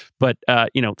now. But,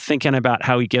 thinking about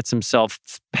how he gets himself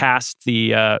past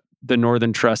the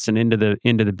Northern Trust and into the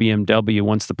BMW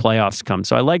once the playoffs come.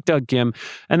 So I like Doug Ghim.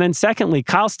 And then secondly,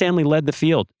 Kyle Stanley led the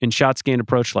field in shots gained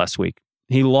approach last week.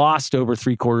 He lost over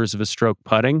 3/4 of a stroke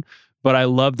putting, but I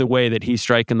love the way that he's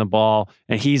striking the ball,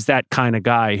 and he's that kind of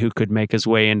guy who could make his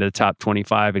way into the top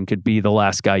 25 and could be the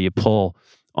last guy you pull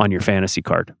on your fantasy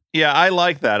card. Yeah, I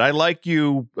like that. I like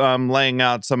you laying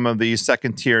out some of these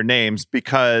second-tier names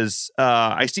because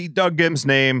I see Doug Ghim's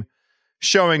name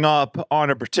showing up on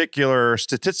a particular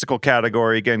statistical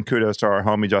category. Again, kudos to our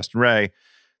homie Justin Ray.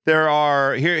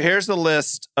 Here's the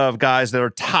list of guys that are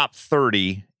top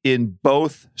 30 in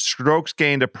both strokes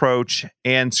gained approach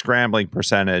and scrambling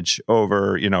percentage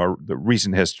over, the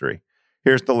recent history.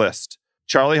 Here's the list.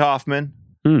 Charlie Hoffman,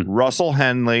 Russell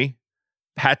Henley,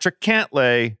 Patrick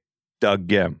Cantlay, Doug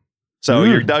Ghim. So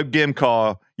your Doug Ghim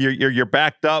call, you're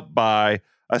backed up by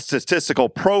a statistical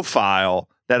profile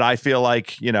that I feel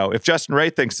like, if Justin Ray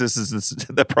thinks this is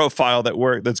the profile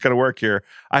that's going to work here,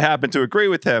 I happen to agree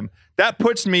with him. That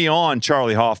puts me on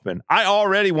Charlie Hoffman. I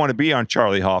already want to be on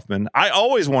Charlie Hoffman. I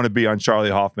always want to be on Charlie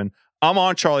Hoffman. I'm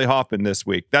on Charlie Hoffman this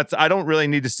week. I don't really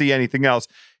need to see anything else.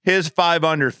 His 5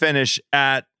 under finish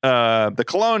at the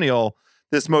Colonial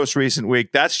this most recent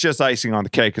week, that's just icing on the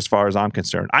cake as far as I'm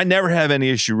concerned. I never have any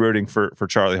issue rooting for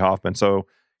Charlie Hoffman. So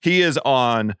he is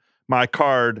on my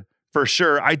card for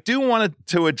sure. I do want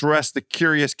to address the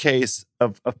curious case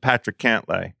of Patrick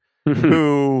Cantlay,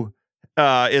 who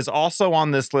is also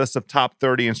on this list of top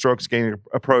 30 in strokes gained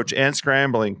approach and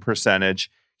scrambling percentage.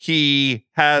 He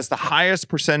has the highest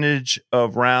percentage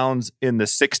of rounds in the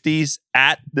 60s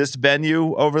at this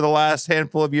venue over the last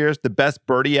handful of years, the best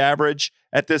birdie average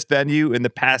at this venue in the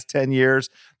past 10 years,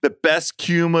 the best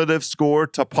cumulative score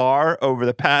to par over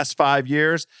the past 5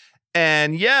 years.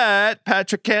 And yet,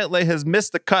 Patrick Cantlay has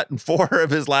missed the cut in 4 of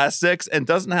his last 6 and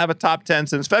doesn't have a top 10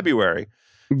 since February.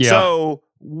 Yeah. So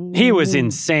he was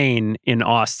insane in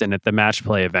Austin at the match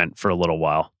play event for a little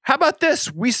while. How about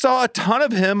this? We saw a ton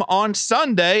of him on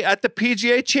Sunday at the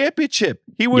PGA Championship.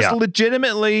 He was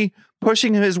legitimately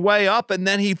pushing his way up, and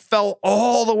then he fell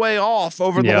all the way off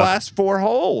over the last 4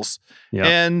 holes. Yep.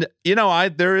 And,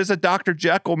 there is a Dr.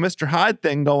 Jekyll, Mr. Hyde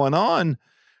thing going on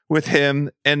with him,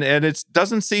 and it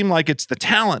doesn't seem like it's the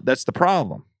talent that's the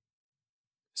problem.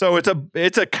 So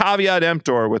it's a caveat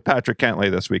emptor with Patrick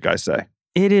Cantlay this week, I say.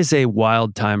 It is a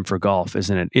wild time for golf,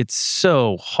 isn't it? It's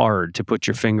so hard to put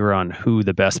your finger on who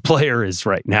the best player is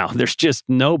right now. There's just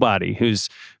nobody who's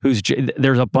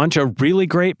there's a bunch of really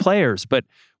great players, but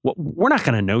we're not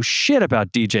going to know shit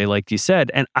about DJ, like you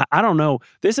said. And I don't know.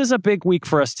 This is a big week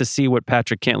for us to see what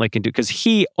Patrick Cantlay can do, because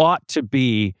he ought to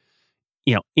be,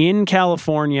 in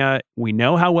California. We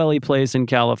know how well he plays in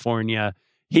California.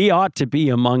 He ought to be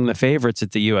among the favorites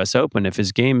at the U.S. Open if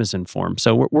his game is in form.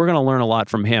 So we're going to learn a lot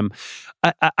from him.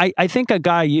 I think a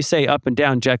guy, you say up and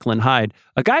down, Jekyll and Hyde,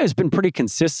 a guy who's been pretty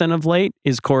consistent of late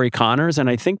is Corey Connors. And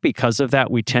I think because of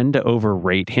that, we tend to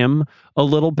overrate him a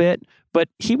little bit. But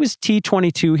he was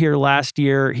T22 here last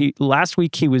year. Last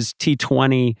week he was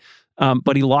T20,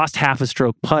 but he lost half a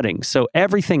stroke putting. So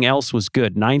everything else was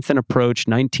good. 9th in approach,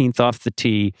 19th off the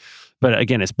tee. But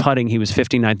again, his putting, he was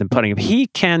 59th in putting. If he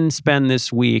can spend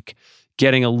this week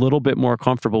getting a little bit more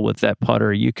comfortable with that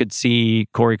putter, you could see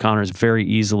Corey Connors very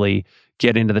easily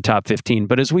get into the top 15.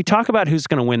 But as we talk about who's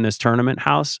going to win this tournament,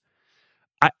 House,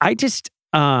 it's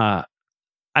got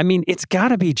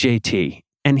to be JT.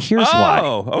 And here's why.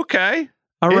 Oh, okay.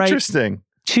 All right. Interesting.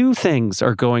 Two things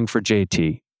are going for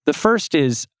JT. The first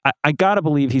is, I got to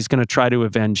believe he's going to try to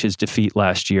avenge his defeat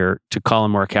last year to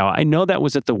Colin Morikawa. I know that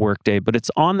was at the Workday, but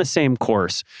it's on the same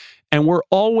course. And we're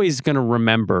always going to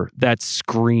remember that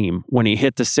scream when he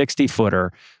hit the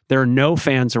 60-footer. There are no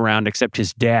fans around except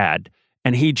his dad.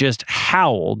 And he just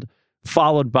howled,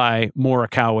 followed by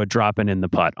Morikawa dropping in the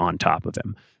putt on top of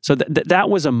him. So that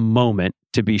was a moment,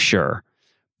 to be sure.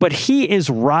 But he is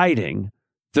riding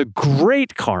the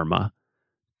great karma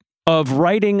of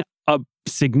writing a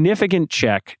significant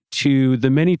check to the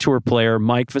mini tour player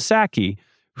Mike Visacki,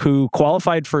 who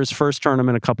qualified for his first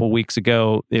tournament a couple weeks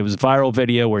ago. It was a viral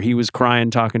video where he was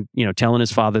crying, talking, telling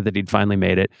his father that he'd finally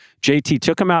made it. JT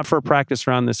took him out for a practice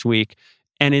round this week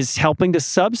and is helping to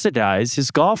subsidize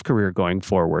his golf career going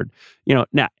forward.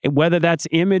 Now, whether that's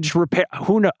image repair,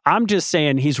 who knows? I'm just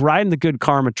saying he's riding the good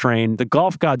karma train. The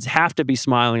golf gods have to be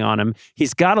smiling on him.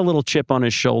 He's got a little chip on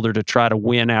his shoulder to try to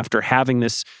win after having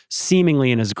this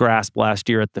seemingly in his grasp last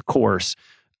year at the course.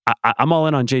 I'm all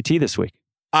in on JT this week.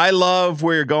 I love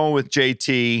where you're going with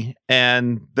JT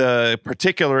and the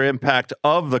particular impact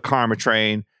of the karma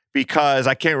train, because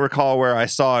I can't recall where I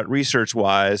saw it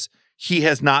research-wise. He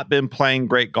has not been playing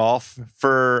great golf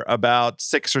for about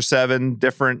 6 or 7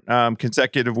 different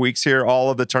consecutive weeks here.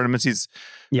 All of the tournaments he's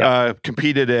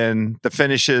competed in, the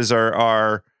finishes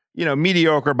are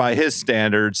mediocre by his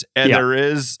standards. And there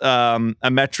is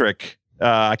a metric,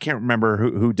 I can't remember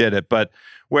who did it, but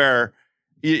where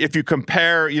if you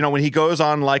compare, when he goes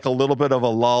on like a little bit of a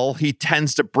lull, he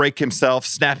tends to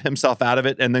snap himself out of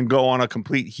it, and then go on a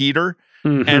complete heater.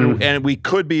 Mm-hmm. And we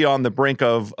could be on the brink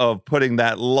of putting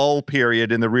that lull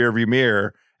period in the rearview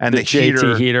mirror, and the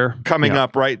heater coming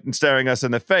up right and staring us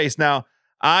in the face. Now,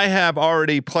 I have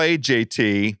already played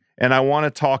JT, and I want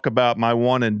to talk about my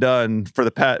one and done for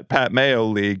the Pat Mayo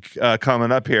League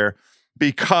coming up here,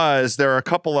 because there are a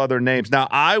couple other names. Now,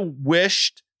 I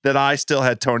wished that I still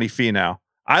had Tony Finau.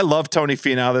 I love Tony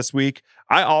Finau this week.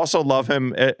 I also love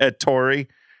him at Torrey.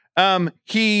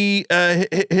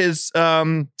 His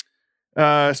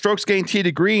strokes gained tee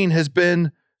to green has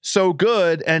been so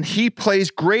good, and he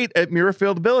plays great at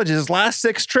Muirfield Village. His last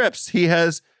 6 trips, he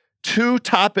has 2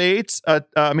 top 8s,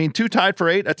 2 tied for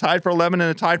 8, a tied for 11,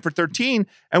 and a tied for 13.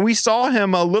 And we saw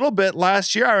him a little bit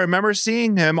last year. I remember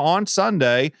seeing him on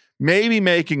Sunday, maybe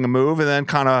making a move and then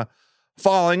kind of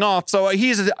falling off. So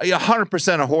he's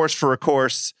 100% a horse for a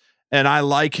course, and I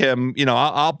like him.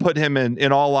 I'll put him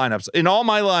in all lineups. In all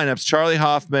my lineups, Charlie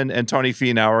Hoffman and Tony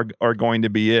Finau are going to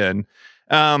be in.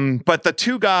 But the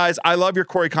 2 guys, I love your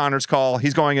Corey Connors call.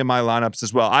 He's going in my lineups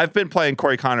as well. I've been playing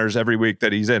Corey Connors every week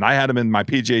that he's in. I had him in my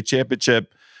PGA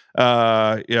Championship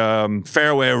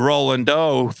fairway Roland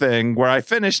Doe thing, where I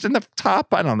finished in the top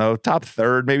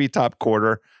 3rd, maybe top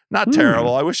quarter. Not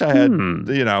terrible. I wish I had,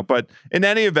 but in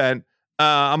any event,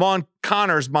 I'm on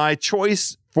Connors. My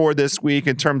choice for this week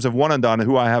in terms of one and done,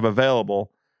 who I have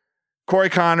available, Corey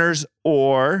Connors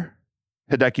or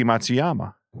Hideki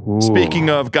Matsuyama. Ooh. Speaking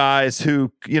of guys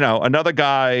who, another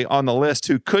guy on the list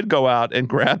who could go out and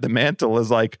grab the mantle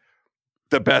is like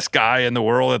the best guy in the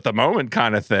world at the moment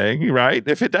kind of thing, right?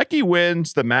 If Hideki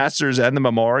wins the Masters and the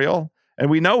Memorial, and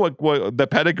we know what the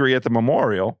pedigree at the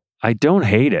Memorial. I don't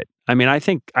hate it. I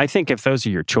think if those are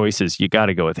your choices, you got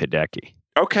to go with Hideki.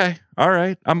 Okay. All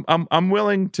right. I'm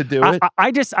willing to do it.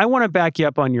 I want to back you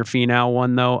up on your Finau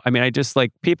one though.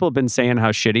 People have been saying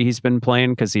how shitty he's been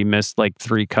playing because he missed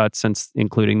 3 cuts since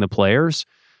including the Players.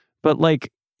 But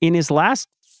in his last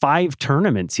 5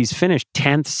 tournaments, he's finished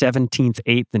 10th, 17th,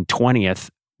 8th, and 20th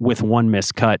with one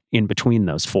missed cut in between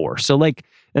those 4. So like,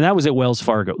 and that was at Wells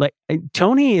Fargo. Like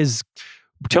Tony's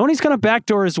going to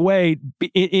backdoor his way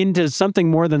into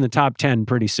something more than the top 10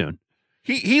 pretty soon.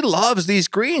 He loves these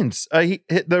greens.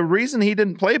 The reason he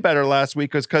didn't play better last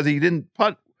week was because he didn't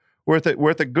putt worth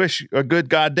a good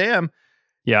goddamn.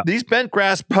 Yeah. These bent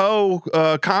grass Poe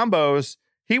combos.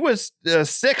 He was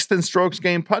 6th in strokes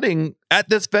gained putting at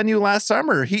this venue last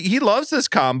summer. He loves this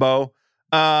combo.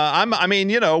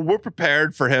 We're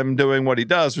prepared for him doing what he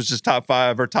does, which is top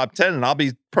 5 or top 10, and I'll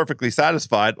be perfectly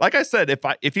satisfied. Like I said,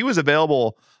 if he was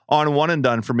available on one and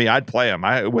done for me, I'd play him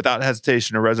without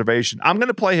hesitation or reservation. I'm going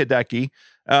to play Hideki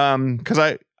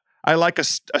because I like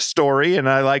a story and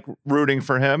I like rooting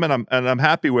for him, and I'm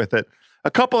happy with it.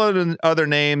 A couple of other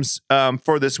names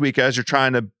for this week as you're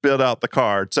trying to build out the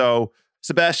card. So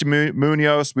Sebastian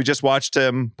Munoz, we just watched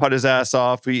him putt his ass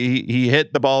off. He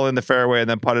hit the ball in the fairway and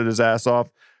then putted his ass off.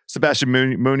 Sebastian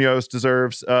Munoz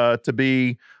deserves to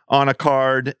be on a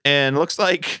card, and looks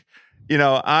like,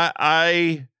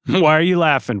 I Why are you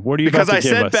laughing? What are you about to give us?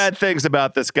 Because I said bad things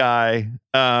about this guy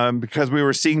because we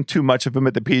were seeing too much of him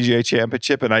at the PGA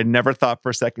Championship, and I never thought for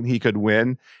a second he could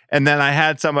win. And then I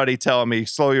had somebody tell me,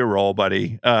 slow your roll,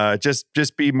 buddy.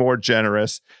 Just be more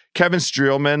generous. Kevin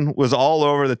Streelman was all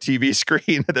over the TV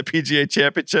screen at the PGA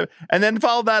Championship, and then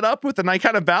followed that up with, and I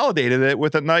kind of validated it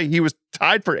with a night. He was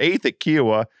tied for 8th at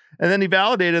Kiowa, and then he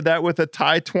validated that with a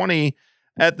tie 20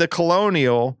 at the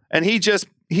Colonial. And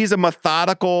he's a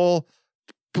methodical,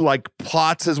 like,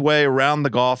 plots his way around the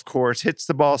golf course, hits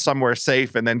the ball somewhere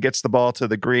safe, and then gets the ball to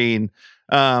the green.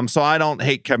 So I don't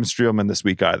hate Kevin Streelman this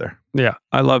week either. Yeah,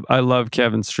 I love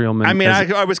Kevin Streelman. I mean,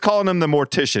 I was calling him the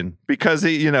mortician because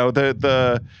he,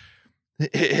 the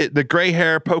gray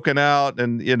hair poking out,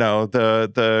 and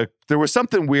there was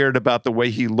something weird about the way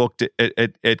he looked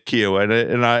at Kiowa,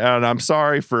 and I'm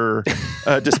sorry for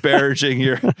disparaging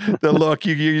the look.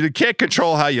 You can't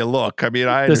control how you look. I mean,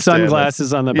 I understand the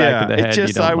sunglasses on the back of the head.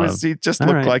 He just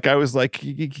looked right. like I was like,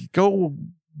 go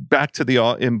back to the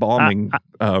embalming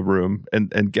room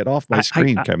and get off my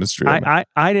screen, Kevin Streelman.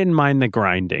 I didn't mind the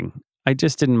grinding. I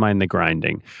just didn't mind the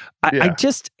grinding.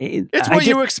 It's what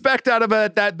you expect out of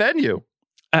that venue.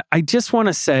 I just want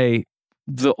to say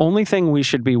the only thing we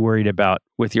should be worried about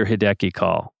with your Hideki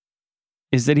call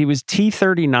is that he was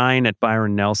T39 at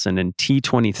Byron Nelson and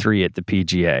T23 at the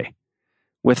PGA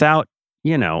without,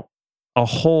 a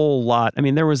whole lot. I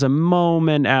mean, there was a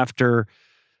moment after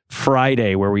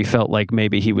Friday where we felt like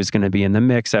maybe he was going to be in the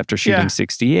mix after shooting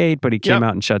 68, but he came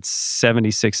out and shot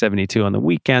 76, 72 on the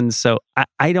weekend. So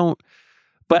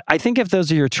but I think if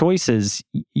those are your choices,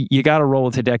 you got to roll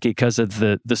with Hideki because of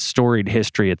the storied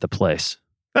history at the place.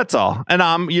 That's all. And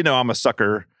I'm a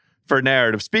sucker for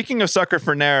narrative. Speaking of sucker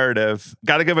for narrative,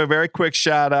 got to give a very quick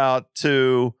shout out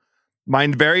to my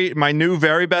new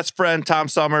very best friend, Tom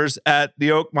Summers at the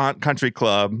Oakmont Country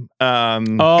Club.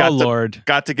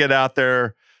 Got to get out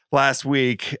there last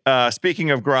week.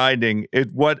 Speaking of grinding,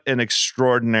 what an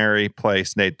extraordinary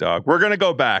place, Nate Dogg. We're going to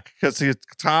go back because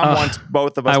Tom wants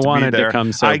both of us to be there. I wanted to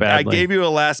come so badly. I gave you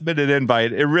a last minute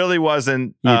invite. It really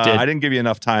wasn't, I didn't give you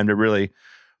enough time to really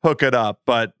hook it up,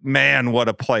 but man, what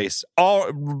a place.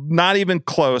 Not even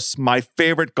close. My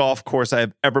favorite golf course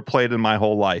I've ever played in my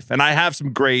whole life. And I have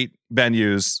some great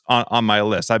venues on my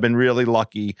list. I've been really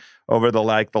lucky over the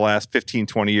last 15,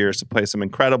 20 years to play some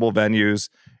incredible venues,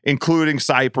 including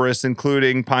Cypress,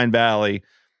 including Pine Valley.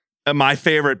 And my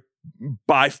favorite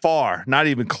by far, not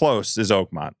even close, is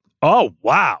Oakmont. Oh,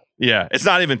 wow. Yeah, it's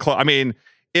not even close. I mean,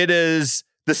 it is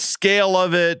the scale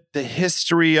of it, the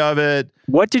history of it.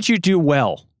 What did you do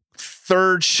well?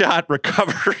 Third shot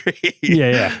recovery.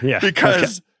 Yeah.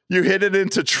 Because you hit it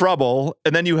into trouble,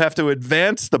 and then you have to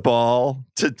advance the ball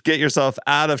to get yourself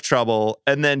out of trouble,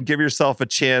 and then give yourself a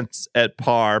chance at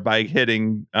par by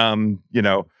hitting,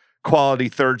 quality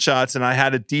third shots. And I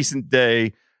had a decent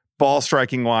day ball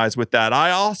striking wise with that. I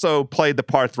also played the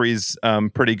par threes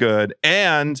pretty good,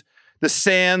 and the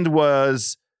sand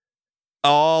was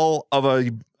all of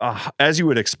as you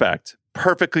would expect,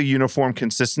 perfectly uniform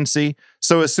consistency.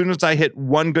 So as soon as I hit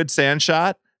one good sand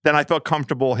shot, then I felt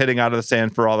comfortable hitting out of the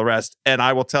sand for all the rest. And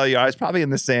I will tell you, I was probably in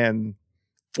the sand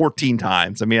 14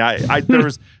 times. I mean,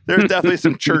 there's definitely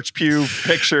some church pew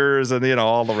pictures and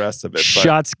all the rest of it. But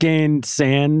shots gained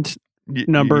sand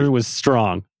number was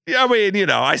strong. Yeah, I mean,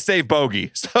 I saved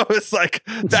bogey, so it's like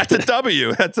that's a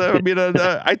W.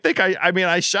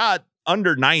 I shot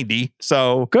under 90,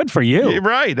 so good for you.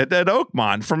 Right at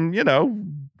Oakmont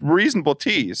from reasonable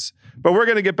tees. But we're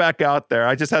going to get back out there.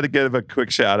 I just had to give a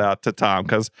quick shout out to Tom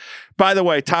because, by the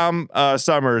way, Tom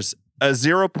Summers, a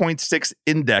 0.6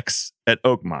 index at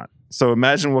Oakmont. So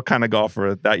imagine what kind of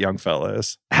golfer that young fella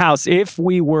is. House, if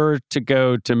we were to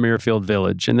go to Muirfield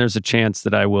Village, and there's a chance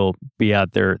that I will be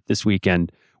out there this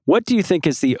weekend, what do you think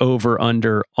is the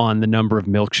over-under on the number of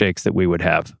milkshakes that we would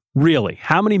have? Really?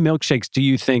 How many milkshakes do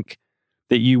you think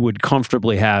that you would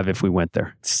comfortably have if we went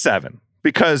there? 7.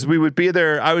 Because we would be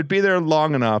there. I would be there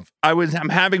long enough. I'm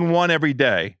having one every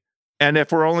day. And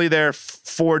if we're only there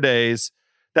 4 days,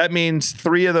 that means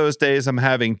 3 of those days I'm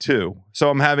having 2. So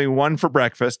I'm having 1 for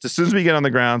breakfast. As soon as we get on the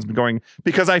grounds, I'm going,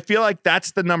 because I feel like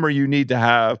that's the number you need to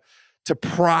have to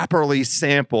properly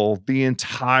sample the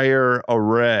entire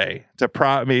array.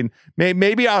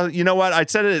 Maybe I'll, you know what? I'd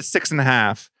set it at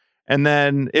 6.5. And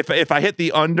then if I hit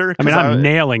the under, I mean, I'm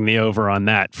nailing the over on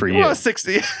that for you. Well,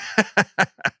 60.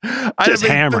 Just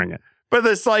hammering it. But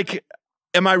it's like,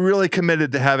 am I really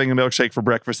committed to having a milkshake for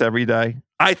breakfast every day?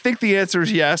 I think the answer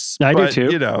is yes. I do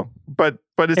too. You know, but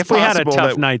it's if we had a possible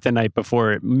tough night the night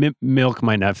before, milk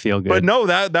might not feel good. But no,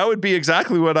 that would be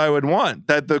exactly what I would want.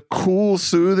 That the cool,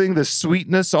 soothing, the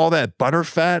sweetness, all that butter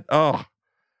fat. Oh,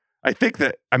 I think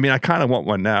that. I mean, I kind of want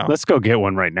one now. Let's go get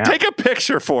one right now. Take a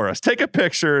picture for us. Take a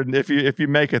picture, and if you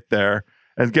make it there,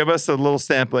 and give us a little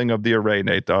sampling of the array,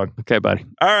 Nate Dogg. Okay, buddy.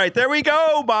 All right, there we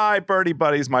go. My birdie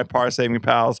buddies, my par saving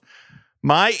pals.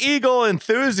 My Eagle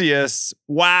enthusiasts,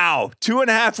 wow,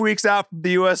 2.5 weeks out from the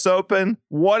U.S. Open.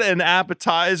 What an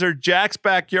appetizer. Jack's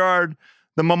Backyard,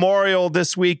 the Memorial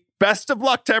this week. Best of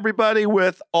luck to everybody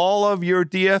with all of your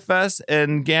DFS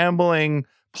and gambling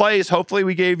plays. Hopefully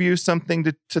we gave you something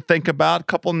to think about, a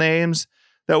couple names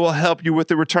that will help you with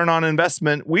the return on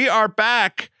investment. We are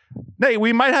back. Nate,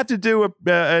 we might have to do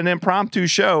an impromptu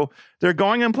show. They're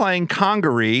going and playing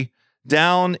Congaree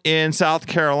down in South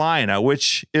Carolina,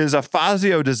 which is a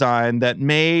Fazio design that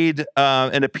made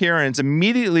an appearance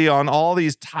immediately on all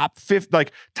these top 50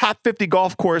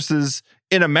 golf courses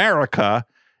in America.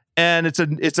 And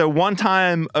it's a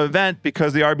one-time event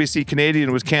because the RBC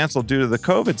Canadian was canceled due to the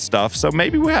COVID stuff. So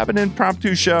maybe we have an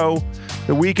impromptu show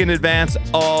the week in advance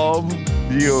of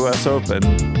the U.S. Open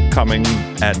coming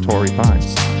at Torrey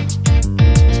Pines.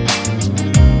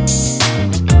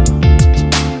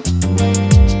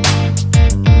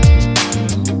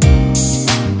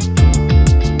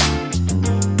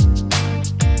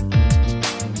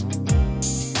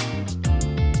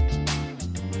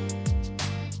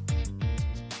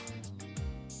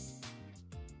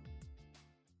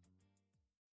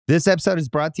 This episode is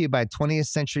brought to you by 20th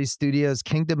Century Studios'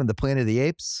 Kingdom of the Planet of the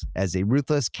Apes. As a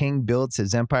ruthless king builds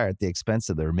his empire at the expense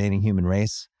of the remaining human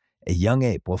race, a young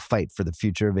ape will fight for the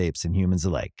future of apes and humans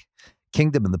alike.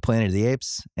 Kingdom of the Planet of the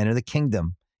Apes. Enter the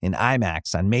kingdom in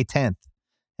IMAX on May 10th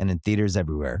and in theaters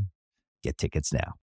everywhere. Get tickets now.